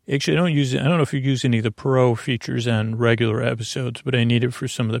actually I don't know if you use any of the Pro features on regular episodes, but I need it for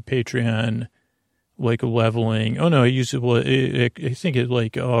some of the Patreon like leveling. Oh no, I use it. I think it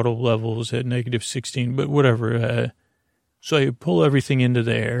like auto levels at -16, but whatever. So I pull everything into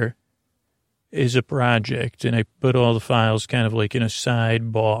there as a project, and I put all the files kind of like in a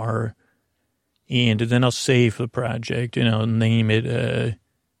sidebar, and then I'll save the project, and I'll name it.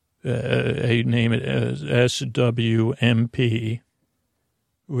 I name it as SWMP,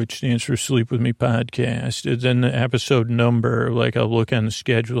 which stands for Sleep With Me Podcast. And then the episode number, like I'll look on the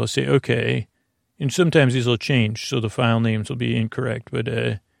schedule, I'll say, okay. And sometimes these will change, so the file names will be incorrect. But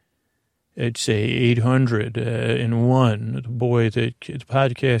I'd say 801, the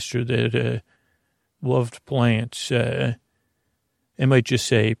podcaster that loved plants. I might just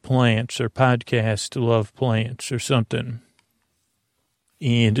say plants or podcast love plants or something.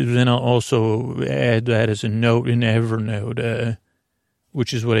 And then I'll also add that as a note in Evernote,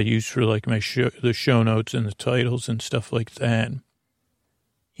 which is what I use for like the show notes and the titles and stuff like that.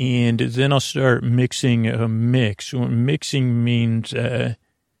 And then I'll start mixing a mix. Mixing means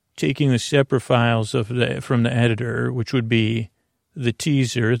taking the separate files from the editor, which would be the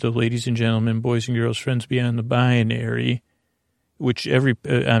teaser, the ladies and gentlemen, boys and girls, friends beyond the binary, which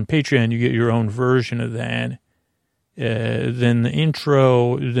on Patreon you get your own version of that. Then the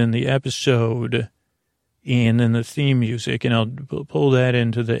intro, then the episode, and then the theme music, and I'll pull that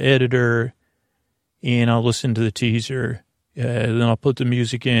into the editor, and I'll listen to the teaser. Then I'll put the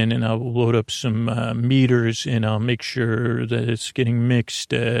music in, and I'll load up some meters, and I'll make sure that it's getting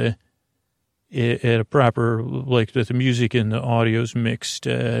mixed at a proper, like that the music and the audio's mixed.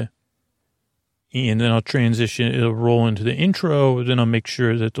 And then I'll it'll roll into the intro. Then I'll make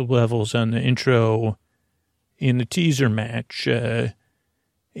sure that the levels on the intro in the teaser match.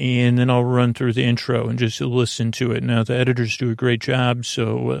 And then I'll run through the intro and just listen to it. Now, the editors do a great job,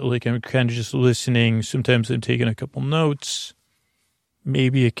 so, like, I'm kind of just listening. Sometimes I'm taking a couple notes.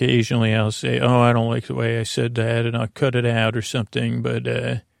 Maybe occasionally I'll say, oh, I don't like the way I said that, and I'll cut it out or something. But,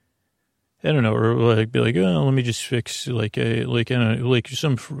 I don't know, or, like, be like, oh, let me just fix, I don't know,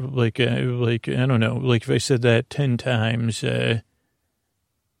 like, if I said that 10 times, I'd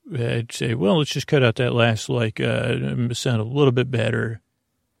say, well, let's just cut out that last, sound a little bit better.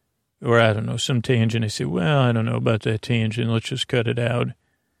 Or, I don't know, some tangent. I say, well, I don't know about that tangent. Let's just cut it out.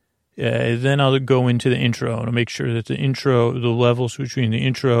 Then I'll go into the intro and I'll make sure that the levels between the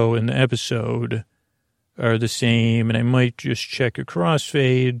intro and the episode are the same. And I might just check a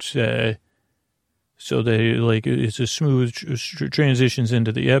crossfades so that, it's a smooth transitions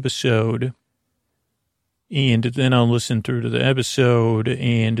into the episode. And then I'll listen through to the episode,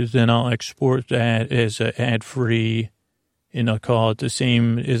 and then I'll export that as an ad-free. And I'll call it the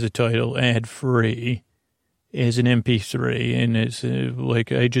same as the title, ad-free, as an MP3. And it's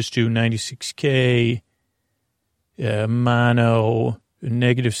I just do 96K, mono,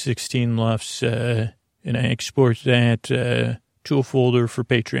 negative 16 LUFS, and I export that to a folder for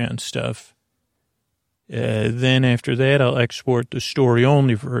Patreon stuff. Then after that, I'll export the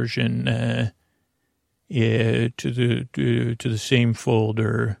story-only version to the same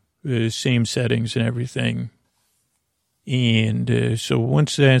folder, same settings and everything. And so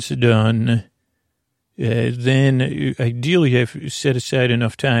once that's done, then ideally I've set aside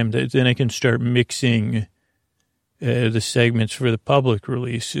enough time that then I can start mixing the segments for the public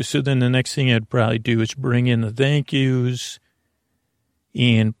release. So then the next thing I'd probably do is bring in the thank yous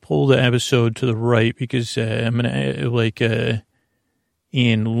and pull the episode to the right, because I'm going to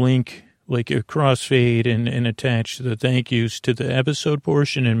and link a crossfade and attach the thank yous to the episode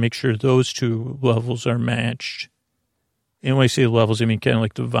portion and make sure those two levels are matched. And when I say levels, I mean kind of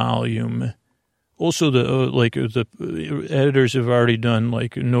like the volume. Also, the editors have already done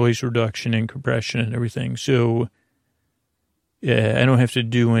noise reduction and compression and everything. So, I don't have to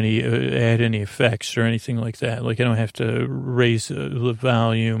do add any effects or anything like that. I don't have to raise the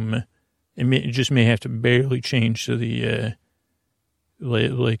volume. It just may have to barely change to the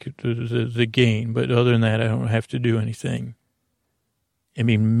gain. But other than that, I don't have to do anything. I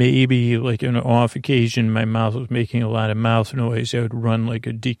mean, maybe on an off occasion, my mouth was making a lot of mouth noise. I would run a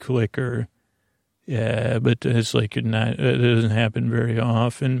declicker. Yeah, but it's it doesn't happen very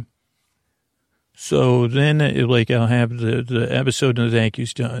often. So then I'll have the episode and the thank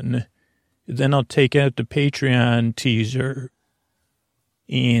yous done. Then I'll take out the Patreon teaser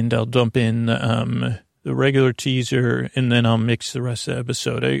and I'll dump in the regular teaser, and then I'll mix the rest of the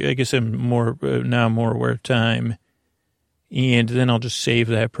episode. I guess I'm more aware of time. And then I'll just save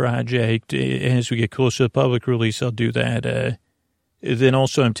that project. As we get closer to the public release, I'll do that. Then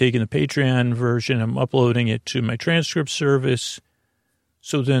also I'm taking the Patreon version, I'm uploading it to my transcript service.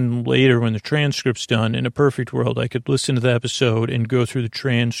 So then later when the transcript's done, in a perfect world, I could listen to the episode and go through the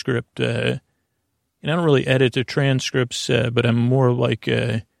transcript. And I don't really edit the transcripts, but I'm more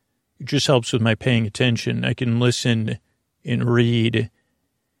it just helps with my paying attention. I can listen and read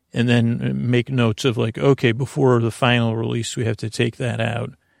and then make notes of okay, before the final release, we have to take that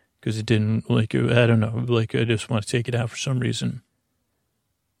out because it didn't I don't know, I just want to take it out for some reason.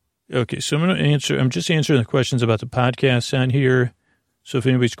 Okay, so I'm just answering the questions about the podcast on here. So if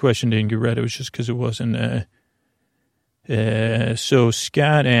anybody's question didn't get read, it was just because it wasn't, so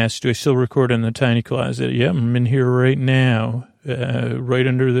Scott asked, do I still record in the tiny closet? Yeah, I'm in here right now, right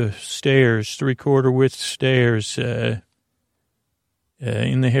under the stairs, 3/4 width stairs, in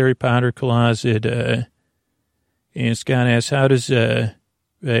the Harry Potter closet. And Scott asked, how does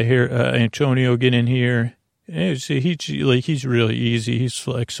Antonio get in here? He's really easy. He's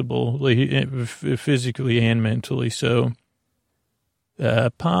flexible, physically and mentally. So,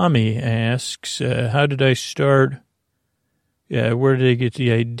 Pommy asks, how did I start? Where did I get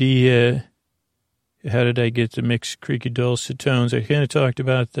the idea? how did I get the mixed creaky dulcet tones? I kind of talked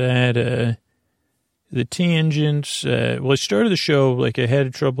about that. The tangents. Well, I started the show like I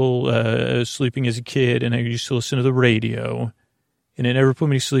had trouble sleeping as a kid, and I used to listen to the radio, and it never put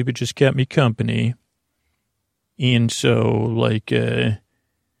me to sleep. It just kept me company. And so, I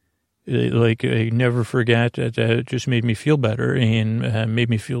never forgot that it just made me feel better and made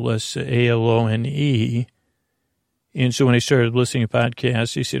me feel less alone. And so when I started listening to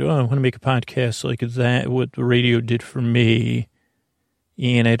podcasts, I said, I want to make a podcast like that, what the radio did for me.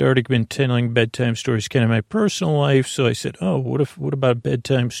 And I'd already been telling bedtime stories kind of my personal life. So I said, what about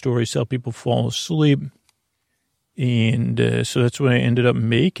bedtime stories, help people fall asleep? And so that's what I ended up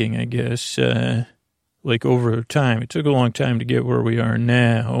making, I guess, over time. It took a long time to get where we are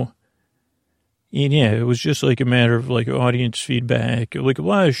now. And yeah, it was just like a matter of audience feedback. Like a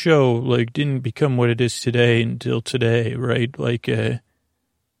lot of show didn't become what it is today until today, right? The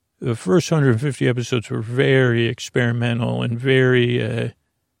first 150 episodes were very experimental and very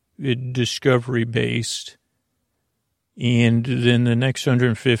discovery based. And then the next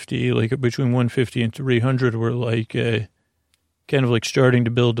 150, between 150 and 300 were kind of starting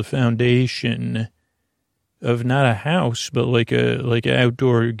to build the foundation of not a house, but an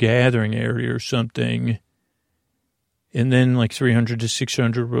outdoor gathering area or something. And then 300 to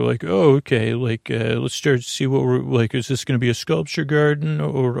 600 were okay, let's start to see what we're is this going to be a sculpture garden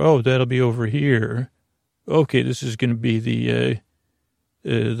or, that'll be over here. Okay, this is going to be the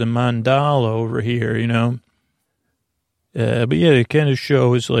mandala over here, But yeah, the kind of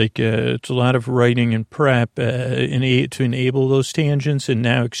show is it's a lot of writing and prep to enable those tangents and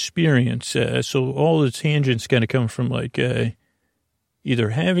now experience. So all the tangents kind of come from either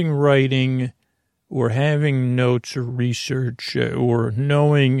having writing or having notes or research or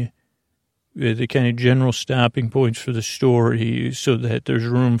knowing the kind of general stopping points for the story so that there's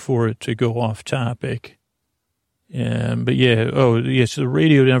room for it to go off topic. But yeah, so the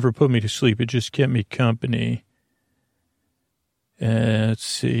radio never put me to sleep. It just kept me company. Let's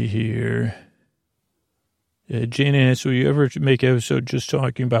see here. Jane asks, will you ever make an episode just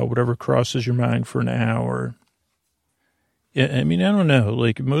talking about whatever crosses your mind for an hour? Yeah, I mean, I don't know.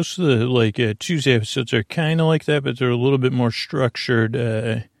 Most of the, Tuesday episodes are kind of like that, but they're a little bit more structured.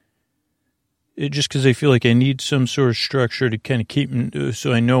 Just because I feel like I need some sort of structure to kind of keep,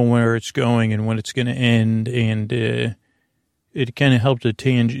 so I know where it's going and when it's going to end. And it kind of helped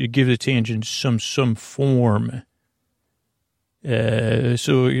give the tangent some form.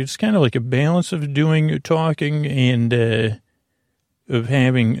 So it's kind of like a balance of talking and of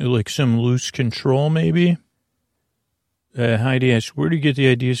having some loose control, maybe. Heidi asks, where do you get the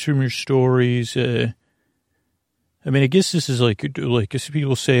ideas from your stories? I mean, I guess this is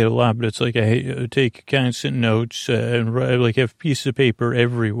people say it a lot, but it's I take constant notes and have pieces of paper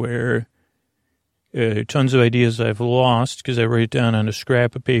everywhere. Tons of ideas I've lost because I write it down on a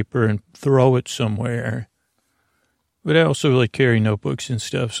scrap of paper and throw it somewhere. But I also carry notebooks and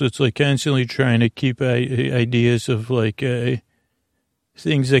stuff, so it's constantly trying to keep ideas of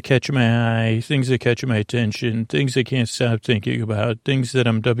things that catch my eye, things that catch my attention, things I can't stop thinking about, things that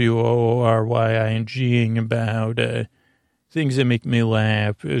I'm WORYINGing about, things that make me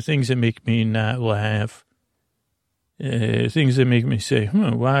laugh, things that make me not laugh, things that make me say,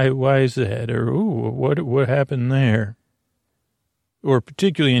 why is that? Or, what happened there? Or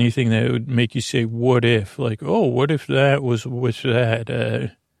particularly anything that would make you say, what if? What if that was with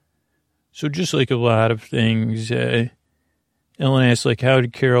that? So just a lot of things. Ellen asked, how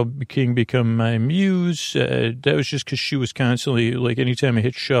did Carole King become my muse? That was just because she was constantly, anytime I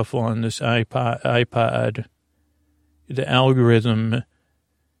hit shuffle on this iPod, the algorithm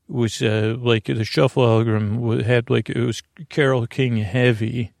was, the shuffle algorithm had, it was Carole King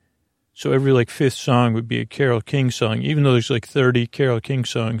heavy. So every, fifth song would be a Carole King song, even though there's, 30 Carole King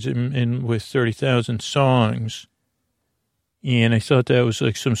songs in with 30,000 songs. And I thought that was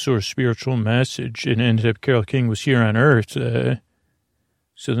some sort of spiritual message, and ended up Carole King was here on Earth. So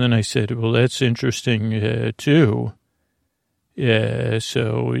then I said, well, that's interesting, too. Yeah,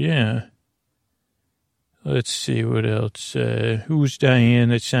 so, yeah. Let's see what else. Who's Diane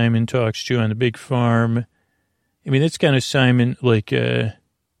that Simon talks to on the big farm? I mean, that's kind of Simon, we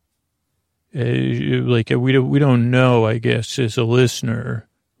don't know, I guess, as a listener.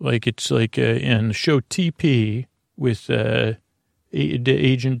 It's in the show TP, with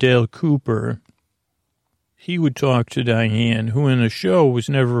Agent Dale Cooper, he would talk to Diane, who in the show was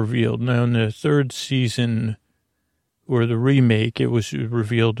never revealed. Now, in the third season, or the remake, it was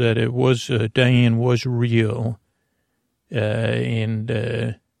revealed that it was Diane was real, and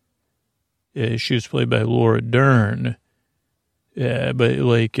she was played by Laura Dern. But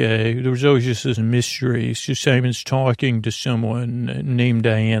like, there was always just this mystery. So Simon's talking to someone named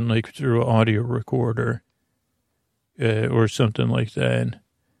Diane, like through an audio recorder, or something like that.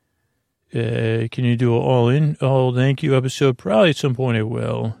 Can you do an all thank you episode? Probably at some point I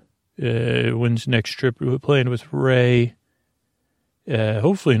will. When's next trip? We're playing with Ray.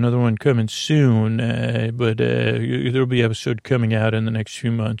 Hopefully another one coming soon, but there'll be an episode coming out in the next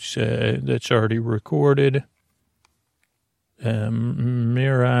few months that's already recorded.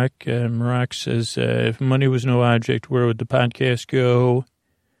 Mirak says, if money was no object, where would the podcast go?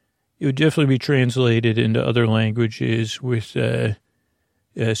 It would definitely be translated into other languages with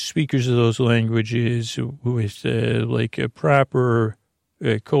speakers of those languages with like a proper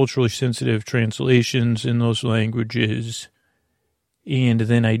culturally sensitive translations in those languages. And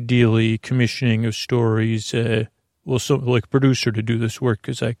then ideally commissioning of stories, like producer to do this work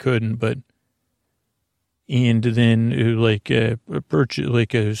because I couldn't, but, and then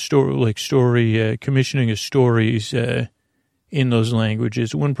commissioning of stories in those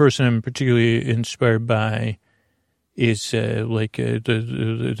languages. One person I'm particularly inspired by is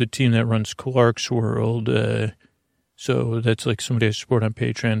the team that runs Clark's World. So that's like somebody I support on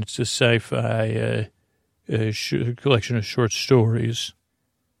Patreon. It's a sci-fi collection of short stories.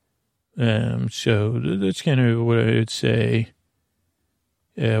 So that's kind of what I would say.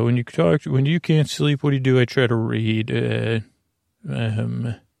 When you can't sleep, what do? I try to read.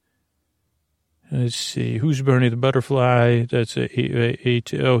 Let's see. Who's Bernie the Butterfly? That's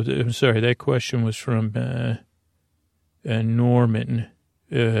I'm sorry. That question was from Norman.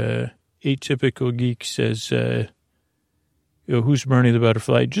 Atypical Geek says, who's Bernie the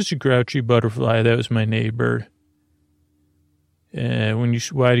Butterfly? Just a grouchy butterfly. That was my neighbor.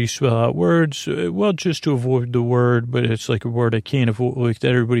 Why do you spell out words? Well, just to avoid the word, but it's like a word I can't avoid, like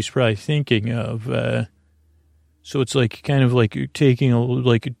that everybody's probably thinking of. So it's like kind of like taking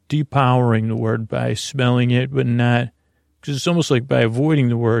depowering the word by spelling it, but not, because it's almost like by avoiding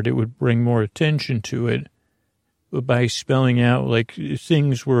the word, it would bring more attention to it. But by spelling out, like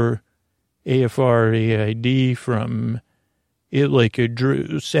things were AFRAID from it, like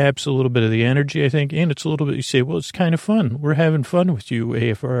it saps a little bit of the energy, I think. And it's a little bit, you say, well, it's kind of fun. We're having fun with you,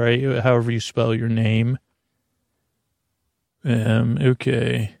 AFRA, however you spell your name.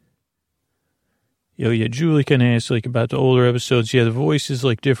 Okay. Yeah, Julie kind of asked, like, about the older episodes. Yeah, the voice is,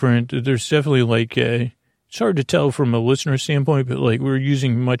 like, different. There's definitely, like, it's hard to tell from a listener standpoint, but, like, we're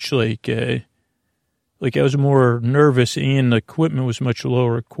using much, like I was more nervous and the equipment was much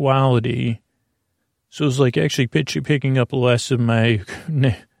lower quality. So it was like actually picking up less of my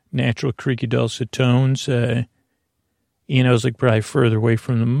natural creaky dulcet tones. And I was like probably further away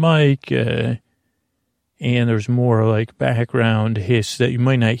from the mic. And there's more like background hiss that you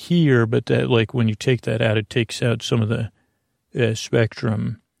might not hear, but that like when you take that out, it takes out some of the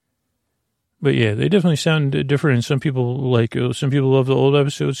spectrum. But yeah, they definitely sound different. And some people love the old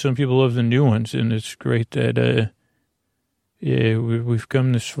episodes. Some people love the new ones. And it's great that, we've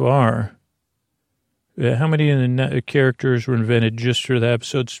come this far. How many of the characters were invented just for the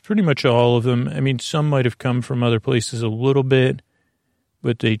episodes? Pretty much all of them. I mean, some might have come from other places a little bit,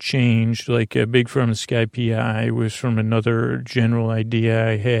 but they changed. Like Big From the Sky PI was from another general idea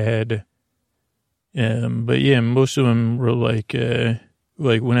I had. But yeah, most of them were like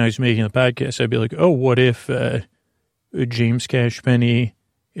when I was making the podcast, I'd be like, oh, what if James Cash Penny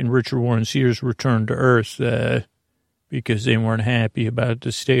and Richard Warren Sears returned to Earth because they weren't happy about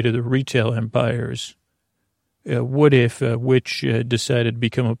the state of the retail empires? What if Witch decided to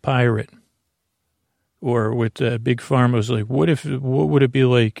become a pirate? Or with Big Pharma was like, what would it be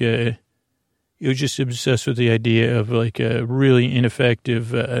like? It was just obsessed with the idea of like a really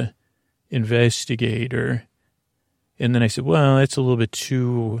ineffective investigator. And then I said, well, that's a little bit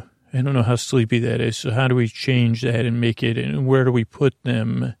too, I don't know how sleepy that is. So how do we change that and make it, and where do we put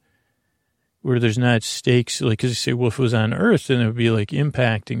them where there's not stakes? Like, because you say, well, if it was on Earth, then it would be like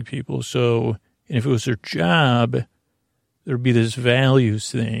impacting people. So, and if it was their job, there would be this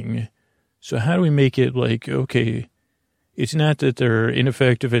values thing. So how do we make it like, okay, it's not that they're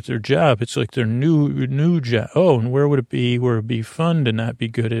ineffective at their job. It's like their new job. Oh, and where would it be? Where it would be fun to not be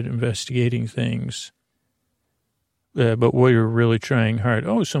good at investigating things. But where you're really trying hard.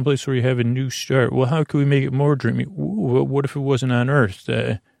 Oh, someplace where you have a new start. Well, how could we make it more dreamy? Ooh, what if it wasn't on Earth?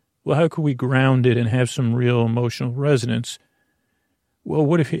 Well, how could we ground it and have some real emotional resonance? Well,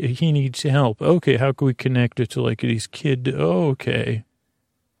 what if he needs help? Okay, how can we connect it to like these kids? Oh, okay.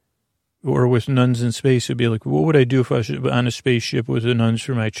 Or with nuns in space, it'd be like, what would I do if I was on a spaceship with the nuns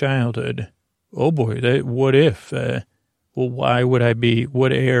from my childhood? Oh boy, what if? Well, why would I be?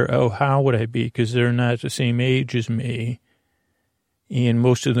 What air? Oh, how would I be? Because they're not the same age as me. and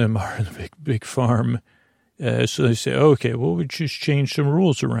most of them are the big farm. So they say, okay, well, we just change some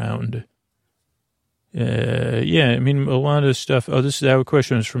rules around. Yeah, I mean, a lot of stuff. Oh, that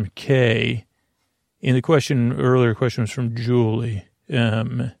question was from Kay. And the earlier question was from Julie.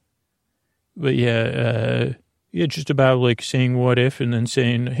 But yeah, just about like saying what if and then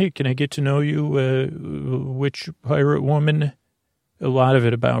saying, hey, can I get to know you? Which pirate woman? A lot of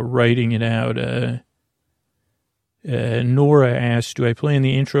it about writing it out. Nora asked, do I play in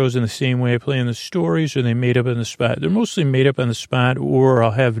the intros in the same way I play in the stories, or are they made up on the spot? They're mostly made up on the spot, or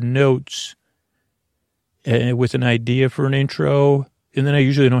I'll have notes with an idea for an intro, and then I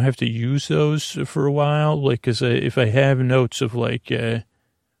usually don't have to use those for a while, like, because if I have notes of, like,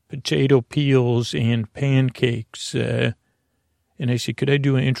 potato peels and pancakes, and I say, could I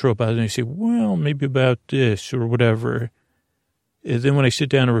do an intro about it? And I say, well, maybe about this or whatever. And then when I sit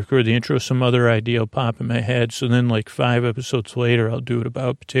down and record the intro, some other idea will pop in my head. So then, like, 5 episodes later, I'll do it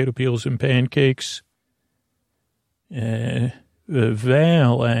about potato peels and pancakes. Val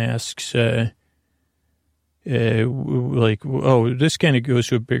asks, this kind of goes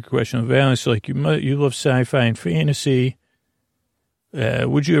to a big question. Val is like, you love sci-fi and fantasy.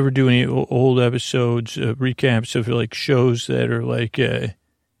 Would you ever do any old episodes, recaps of, like, shows that are, like,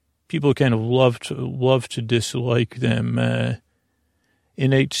 people kind of love to dislike them,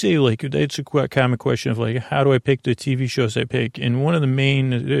 and I'd say, like, that's a common question of, like, how do I pick the TV shows I pick? And one of the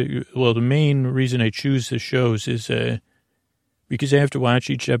main reason I choose the shows is because I have to watch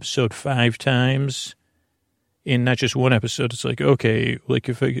each episode 5 times, and not just one episode. It's like, okay, like,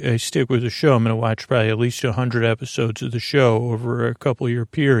 if I stick with the show, I'm going to watch probably at least 100 episodes of the show over a couple-year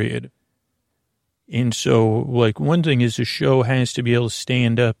period. And so, like, one thing is the show has to be able to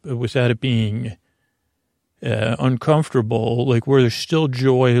stand up without it being uncomfortable, like where there's still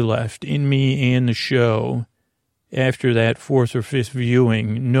joy left in me and the show after that 4th or 5th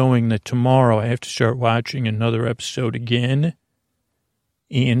viewing, knowing that tomorrow I have to start watching another episode again.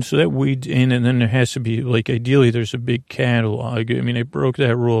 And so that and then there has to be, like, ideally there's a big catalog. I mean, I broke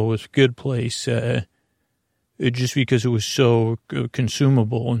that rule with Good Place, just because it was so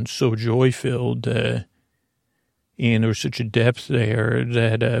consumable and so joy-filled, and there was such a depth there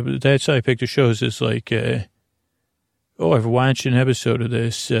that that's how I picked the shows. Is like, I've watched an episode of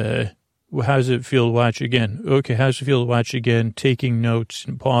this. How does it feel to watch again? Okay, how does it feel to watch again? Taking notes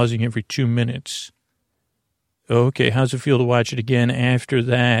and pausing every 2 minutes. Okay, how does it feel to watch it again after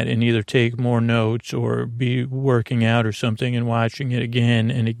that and either take more notes or be working out or something and watching it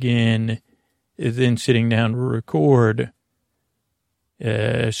again and again, then sitting down to record?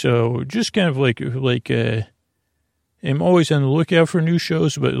 So just kind of like I'm always on the lookout for new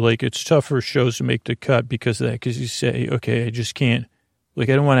shows, but, like, it's tough for shows to make the cut because of that, because you say, okay, I just can't, like,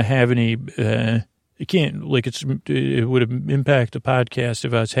 I don't want to have any, it can't, like, it would impact the podcast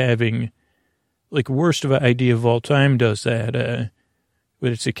if I was having, like, Worst of Idea of All Time does that,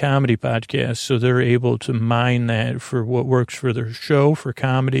 but it's a comedy podcast, so they're able to mine that for what works for their show, for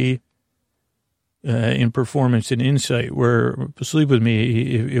comedy, in performance and insight, where Sleep With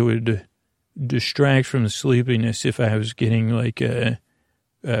Me, it would distract from the sleepiness if I was getting, like,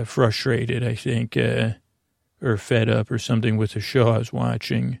 frustrated, I think, or fed up or something with the show I was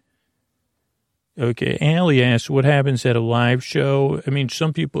watching. Okay, Allie asks, what happens at a live show? I mean,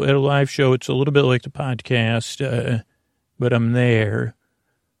 some people at a live show, it's a little bit like the podcast, but I'm there.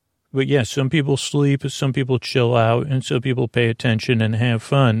 But, yeah, some people sleep, some people chill out, and some people pay attention and have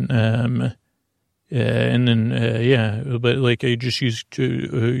fun. And then, but, like, I just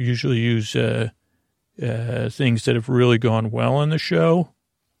usually use things that have really gone well in the show,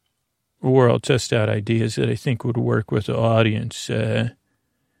 or I'll test out ideas that I think would work with the audience.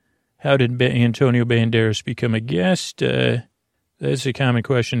 How did Antonio Banderas become a guest? That's a common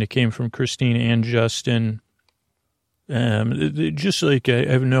question that came from Christine and Justin. Just like, I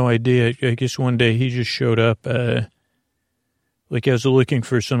have no idea. I guess one day he just showed up, like I was looking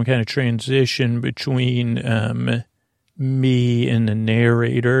for some kind of transition between me and the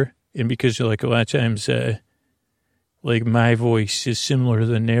narrator. And because, like, a lot of times, like, my voice is similar to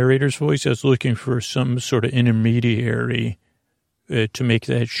the narrator's voice, I was looking for some sort of intermediary to make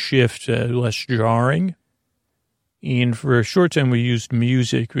that shift less jarring. And for a short time, we used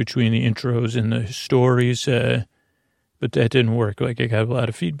music between the intros and the stories, but that didn't work. Like, I got a lot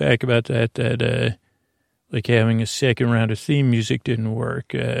of feedback about that, like, having a second round of theme music didn't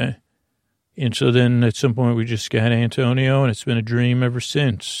work. And so then at some point we just got Antonio, and it's been a dream ever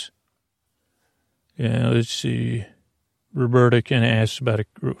since. Yeah, let's see. Roberta kind of asked about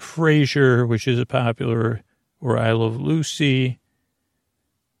Frasier, which is a popular, or I Love Lucy.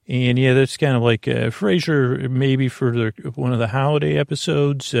 And yeah, that's kind of like Frasier, maybe for one of the holiday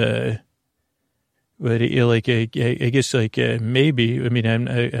episodes. But like, I guess like maybe. I mean,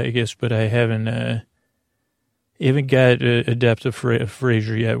 I guess, but I haven't got a depth of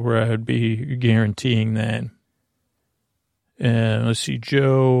Frasier yet where I would be guaranteeing that. Let's see,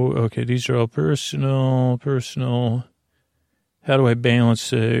 Joe. Okay, these are all personal. How do I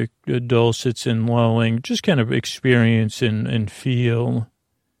balance dulcets and lulling? Just kind of experience and feel.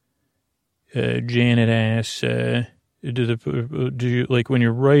 Janet asks, do you, like when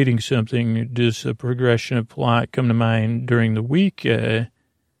you're writing something, does a progression of plot come to mind during the week or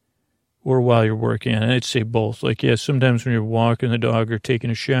while you're working on it? I'd say both. Like, yeah, sometimes when you're walking the dog or taking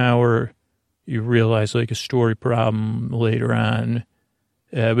a shower, you realize like a story problem later on.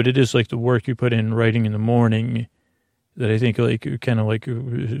 But it is like the work you put in writing in the morning that I think like kind of like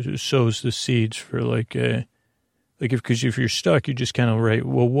sows the seeds for like because if you're stuck, you just kind of write,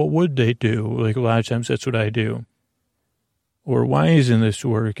 well, what would they do? Like a lot of times that's what I do. Or why isn't this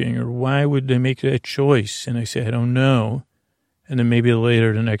working? Or why would they make that choice? And I say, I don't know. And then maybe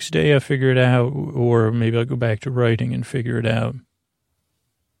later the next day I figure it out, or maybe I'll go back to writing and figure it out.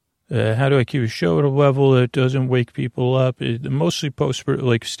 How do I keep a show at a level that doesn't wake people up? Mostly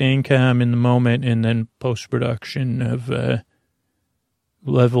like staying calm in the moment and then post-production of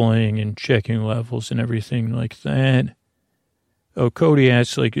leveling and checking levels and everything like that. Oh, Cody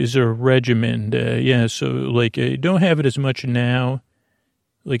asks, like, is there a regimen? Yeah, so, like, I don't have it as much now.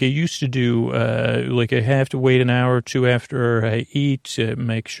 Like, I used to do, like, I have to wait an hour or two after I eat to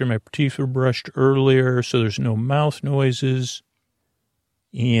make sure my teeth are brushed earlier so there's no mouth noises.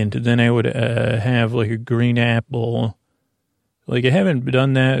 And then I would have, like, a green apple. Like, I haven't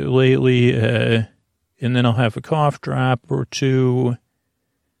done that lately. And then I'll have a cough drop or two.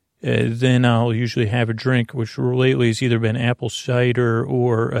 Then I'll usually have a drink, which lately has either been apple cider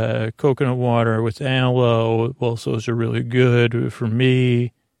or coconut water with aloe. Both those are really good for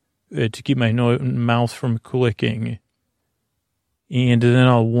me to keep my mouth from clicking. And then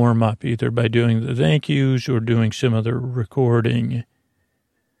I'll warm up either by doing the thank yous or doing some other recording.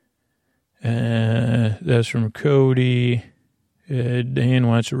 That's from Cody. Dan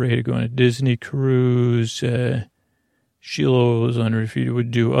wants a rate to go on a Disney cruise. Sheila was wondering if you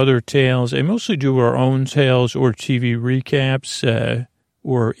would do other tales. I mostly do our own tales or TV recaps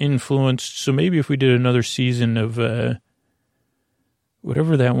or influenced. So maybe if we did another season of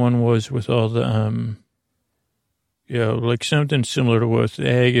whatever that one was with all the, like something similar to what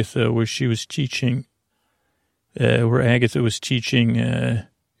Agatha, where she was teaching, where Agatha was teaching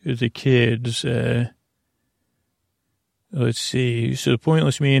the kids. Let's see. So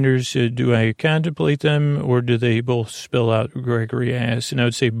pointless meanders, do I contemplate them or do they both spill out? Gregory asks. And I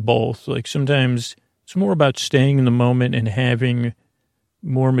would say both. Like sometimes it's more about staying in the moment and having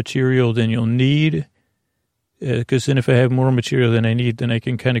more material than you'll need. Because then if I have more material than I need, then I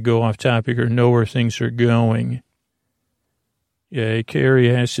can kind of go off topic or know where things are going. Yeah,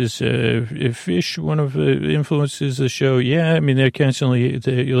 Carrie asks, if fish one of the influences the show? Yeah, I mean, they're constantly,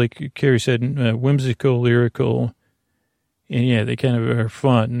 like Carrie said, whimsical, lyrical. And yeah, they kind of are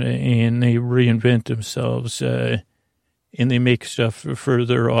fun and they reinvent themselves and they make stuff for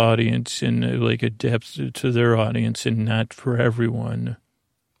their audience and like a depth to their audience and not for everyone.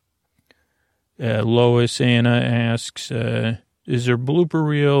 Lois Anna asks, is there blooper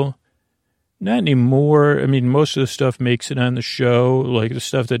reel? Not anymore. I mean, most of the stuff makes it on the show. Like the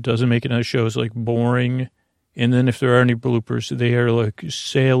stuff that doesn't make it on the show is like boring. And then if there are any bloopers, they are like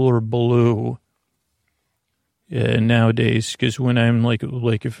Sailor Blue. Nowadays, because when I'm like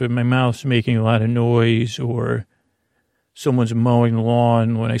if my mouth's making a lot of noise or someone's mowing the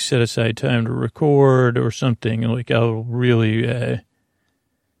lawn when I set aside time to record or something, like I'll really,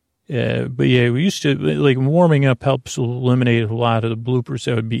 but yeah, we used to, like warming up helps eliminate a lot of the bloopers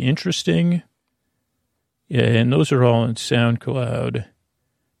that would be interesting. Yeah, and those are all in SoundCloud.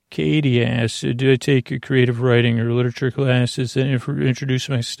 Katie asks, do I take creative writing or literature classes that introduce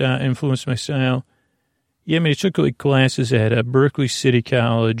my style, influence my style? Yeah, I mean, I took like classes at Berkeley City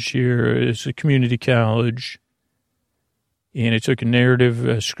College here. It's a community college. And I took a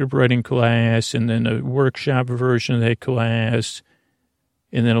narrative script writing class and then a workshop version of that class.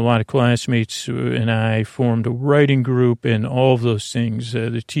 And then a lot of classmates and I formed a writing group and all of those things.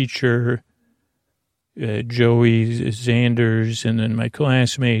 The teacher, Joey Zanders, and then my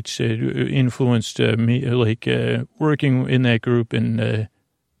classmates influenced me, like working in that group and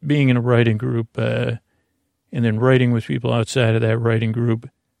being in a writing group and then writing with people outside of that writing group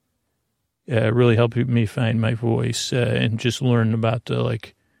really helped me find my voice and just learn about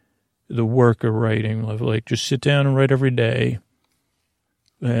the work of writing. Like just sit down and write every day.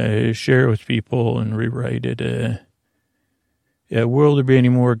 share it with people and rewrite it. Will there be any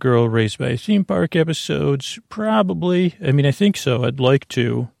more girl raised by a theme park episodes? Probably. I mean, I think so. I'd like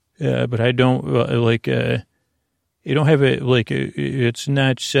to, but I don't you don't have it it's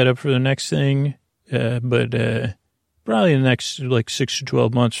not set up for the next thing, but probably in the next 6 to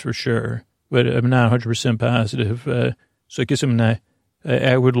 12 months for sure. But I'm not 100% positive. So I guess I'm not.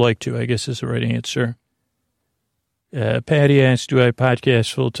 I would like to. I guess is the right answer. Patty asked, "Do I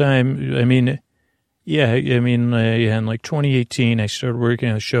podcast full time?" I mean, yeah. I mean, in 2018, I started working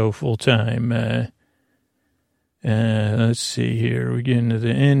on the show full time. Let's see here. We're getting to the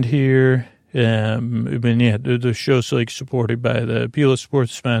end here. But yeah, the show's supported by the Peel of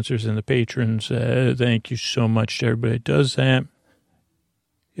Sports sponsors and the patrons. Thank you so much to everybody that does that.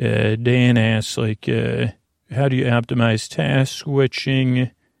 Dan asks, how do you optimize task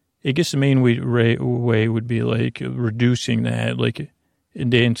switching? I guess the main way would be reducing that.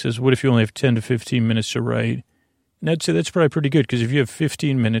 And Dan says, what if you only have 10 to 15 minutes to write? And I'd say that's probably pretty good, because if you have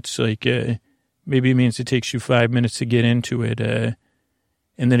 15 minutes, maybe it means it takes you 5 minutes to get into it.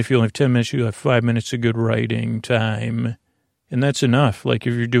 And then if you only have 10 minutes, you have 5 minutes of good writing time. And that's enough. If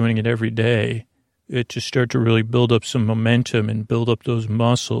you're doing it every day, it to start to really build up some momentum and build up those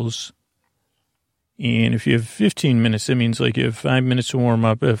muscles. And if you have 15 minutes, that means you have 5 minutes to warm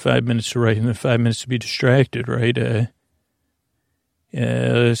up, 5 minutes to write, and then 5 minutes to be distracted, right?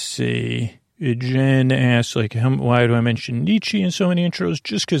 Let's see. Jen asks, why do I mention Nietzsche in so many intros?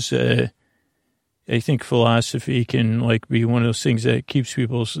 Just because I think philosophy can be one of those things that keeps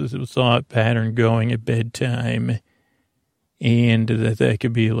people's thought pattern going at bedtime, and that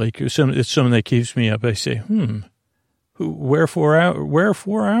could be it's something that keeps me up. I say, wherefore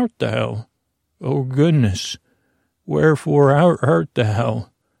art thou? Oh goodness, wherefore art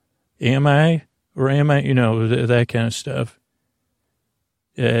thou? Am I, or am I? That kind of stuff.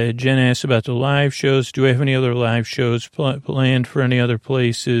 Jen asks about the live shows. Do I have any other live shows planned for any other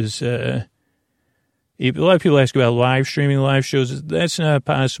places? A lot of people ask about live streaming live shows. That's not a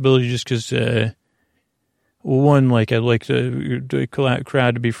possibility, just because, one, I'd like the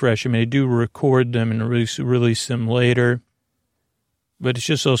crowd to be fresh. I mean, I do record them and release them later. But it's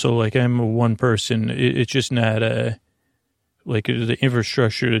just also I'm a one person. It's just not the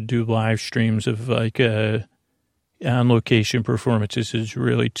infrastructure to do live streams of on location performances is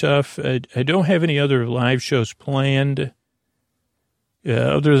really tough. I don't have any other live shows planned.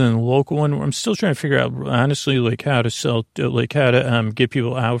 Other than the local one. I'm still trying to figure out, honestly, how to sell, how to get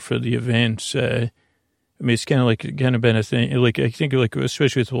people out for the events. I mean, it's kind of been a thing. I think,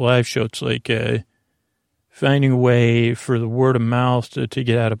 especially with the live show, it's finding a way for the word of mouth to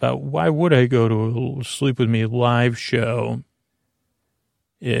get out about why would I go to a Sleep With Me live show.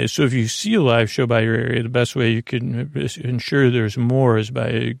 Yeah, so if you see a live show by your area, the best way you can ensure there's more is by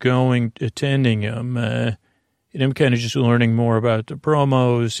attending them. And I'm kind of just learning more about the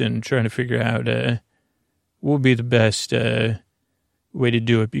promos and trying to figure out what would be the best way to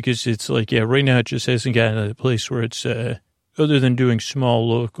do it. Because it's right now it just hasn't gotten to the place where it's, other than doing small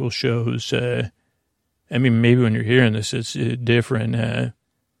local shows, I mean, maybe when you're hearing this, it's different.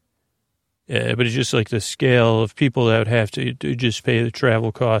 But it's just the scale of people that would have to just pay the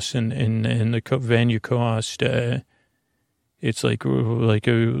travel costs and the venue cost. It's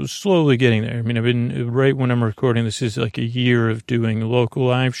slowly getting there. I mean, I've been, right when I'm recording this is a year of doing local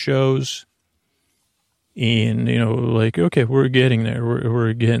live shows. And, okay, we're getting there.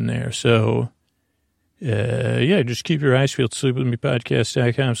 We're getting there. So, just keep your eyes peeled.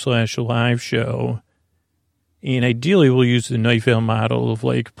 sleepwithmepodcast.com/live show. And ideally, we'll use the Night Vale model of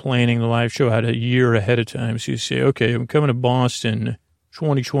planning the live show out a year ahead of time. So you say, okay, I'm coming to Boston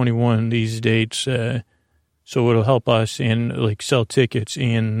 2021, these dates. So it'll help us and sell tickets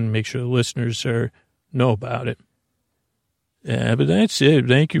and make sure the listeners know about it. But that's it.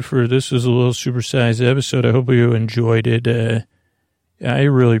 Thank you for this. Is a little supersized episode. I hope you enjoyed it. I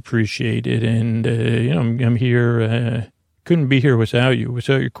really appreciate it. And, I'm here. Couldn't be here without you,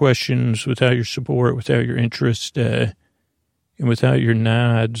 without your questions, without your support, without your interest, and without your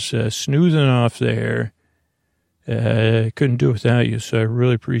nods, snoozing off there. Couldn't do it without you, so I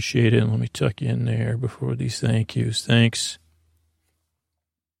really appreciate it. And let me tuck you in there before these thank yous. Thanks.